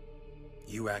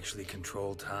 You actually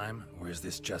control time, or is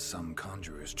this just some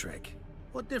conjurer's trick?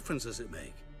 What difference does it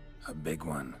make? A big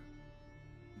one.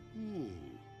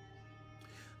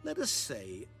 Let us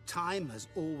say time has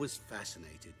always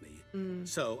fascinated me.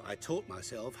 So I taught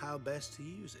myself how best to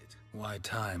use it. Why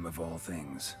time of all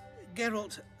things?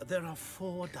 Geralt, there are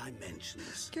 4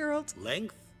 dimensions. Geralt.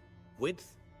 Length,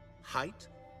 width, height,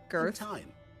 girth, and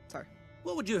time. Sorry.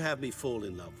 What would you have me fall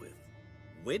in love with?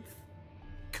 Width?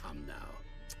 Come now.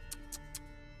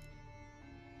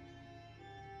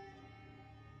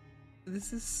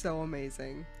 This is so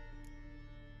amazing.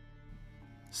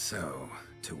 So,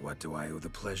 to what do I owe the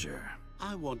pleasure?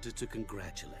 I wanted to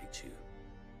congratulate you.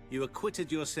 You acquitted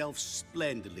yourself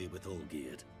splendidly with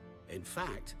Olgierd. In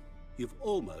fact, you've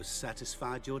almost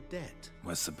satisfied your debt.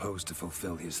 Was supposed to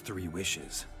fulfill his 3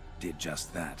 wishes. Did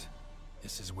just that.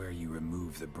 This is where you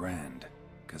remove the brand,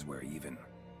 because we're even.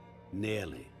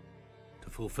 Nearly. To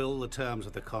fulfill the terms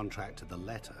of the contract to the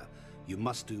letter, you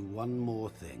must do one more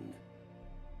thing.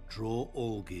 Draw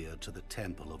Olgierd to the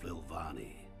Temple of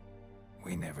Lilvani.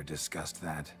 We never discussed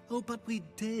that. Oh, but we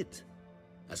did.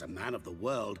 As a man of the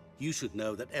world, you should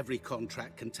know that every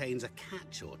contract contains a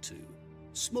catch or two.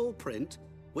 Small print,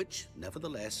 which,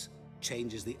 nevertheless,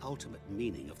 changes the ultimate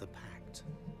meaning of the pact.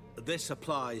 This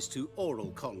applies to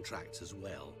oral contracts as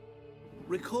well.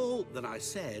 Recall that I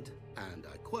said, and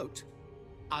I quote,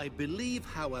 "I believe,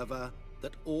 however,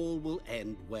 that all will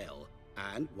end well,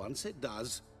 and once it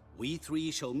does, we 3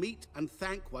 shall meet and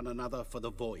thank one another for the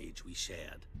voyage we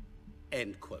shared."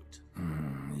 End quote.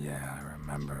 Yeah, I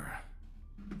remember.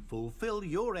 Fulfill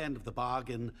your end of the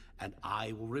bargain, and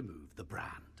I will remove the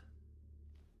brand.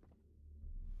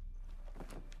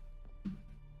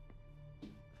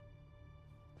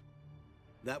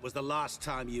 That was the last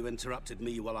time you interrupted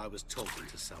me while I was talking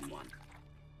to someone.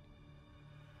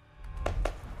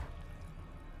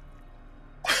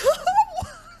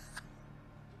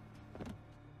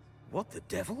 What the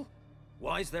devil?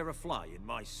 Why is there a fly in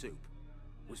my soup?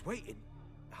 Was waiting.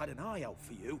 Had an eye out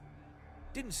for you.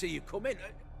 Didn't see you come in.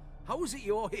 How is it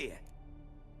you're here?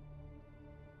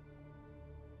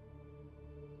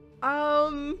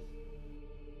 I'm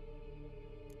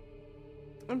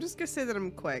just gonna say that I'm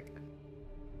quick.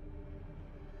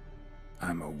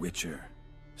 I'm a witcher.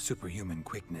 Superhuman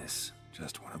quickness.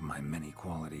 Just one of my many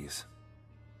qualities.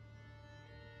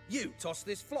 You tossed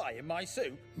this fly in my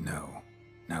soup? No.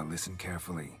 Now listen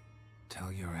carefully.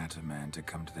 Tell your Ataman to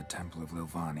come to the Temple of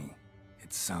Lilvani.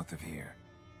 It's south of here.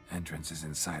 Entrance is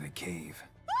inside a cave.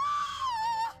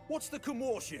 What's the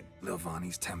commotion?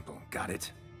 Lilvani's temple. Got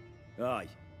it? Aye,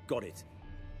 got it.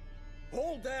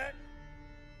 Hold there!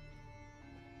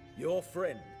 Your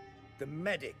friend, the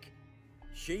medic.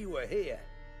 She were here.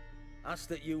 Ask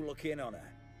that you look in on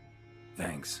her.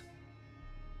 Thanks.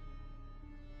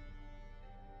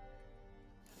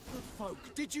 Folk,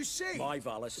 did you see? My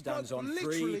Valor stands on 3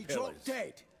 literally pillars. dropped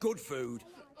dead. Good food,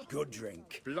 good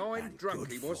drink. Blind and drunk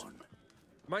good he was. fun.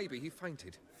 Maybe he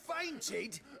fainted.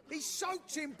 Fainted? He's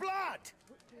soaked in blood.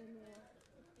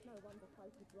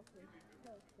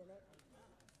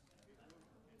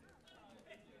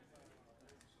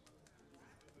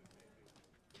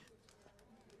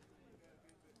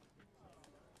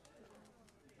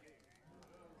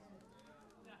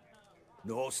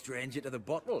 No stranger to the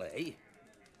bottle, eh?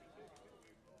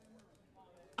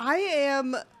 I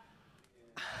am...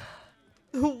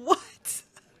 What?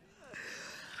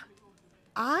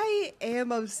 I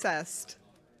am obsessed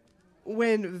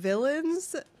when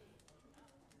villains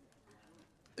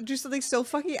do something so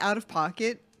fucking out of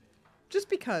pocket just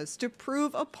because, to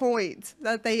prove a point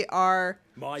that they are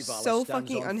so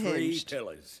fucking unhinged. 3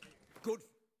 pillars. Good.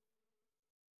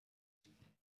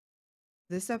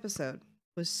 This episode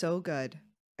was so good,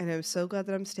 and I'm so glad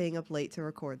that I'm staying up late to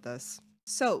record this.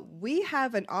 So we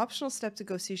have an optional step to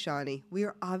go see Shani. We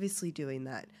are obviously doing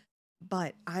that.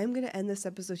 But I'm going to end this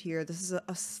episode here. This is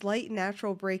a slight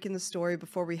natural break in the story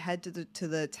before we head to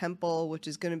the temple, which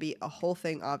is going to be a whole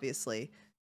thing, obviously.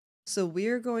 So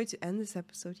we're going to end this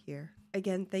episode here.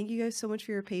 Again, thank you guys so much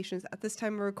for your patience. At this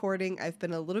time of recording, I've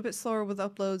been a little bit slower with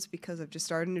uploads because I've just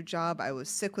started a new job. I was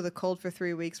sick with a cold for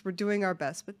 3 weeks. We're doing our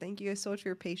best, but thank you guys so much for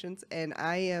your patience. And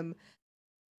I am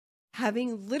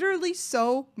having literally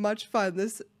so much fun.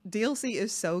 This DLC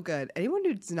is so good. Anyone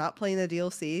who's not playing the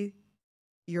DLC,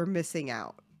 you're missing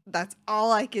out. That's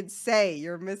all I can say.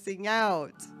 You're missing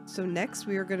out. So next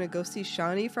we are going to go see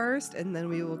Shani first, and then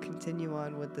we will continue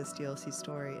on with this DLC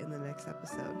story in the next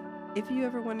episode. If you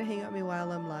ever want to hang out with me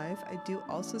while I'm live, I do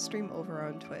also stream over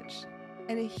on Twitch.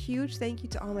 And a huge thank you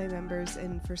to all my members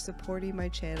and for supporting my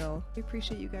channel. I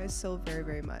appreciate you guys so very,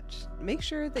 very much. Make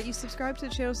sure that you subscribe to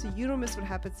the channel so you don't miss what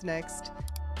happens next.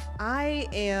 I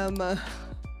am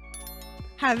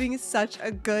having such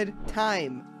a good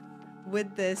time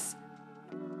with this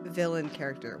villain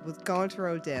character, with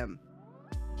Gauntero Dim.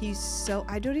 He's so,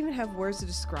 I don't even have words to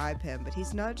describe him, but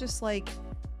he's not just like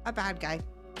a bad guy.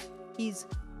 He's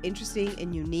interesting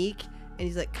and unique, and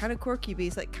he's like kind of quirky, but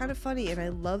he's like kind of funny, and I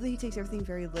love that he takes everything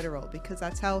very literal, because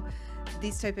that's how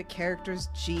these type of characters,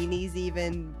 genies,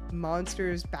 even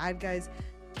monsters, bad guys,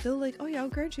 they'll like, oh yeah, I'll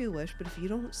grant you a wish, but if you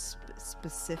don't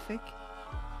specific,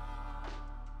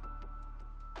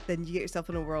 then you get yourself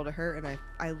in a world of hurt. And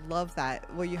I love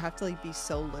that, where you have to like be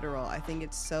so literal. I think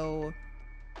it's so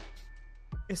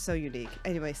unique.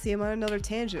 Anyway, see, I'm on another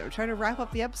tangent. I'm trying to wrap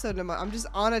up the episode, and I'm just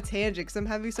on a tangent because I'm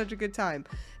having such a good time.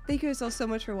 Thank you guys all so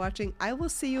much for watching. I will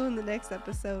see you in the next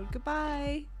episode.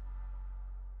 Goodbye.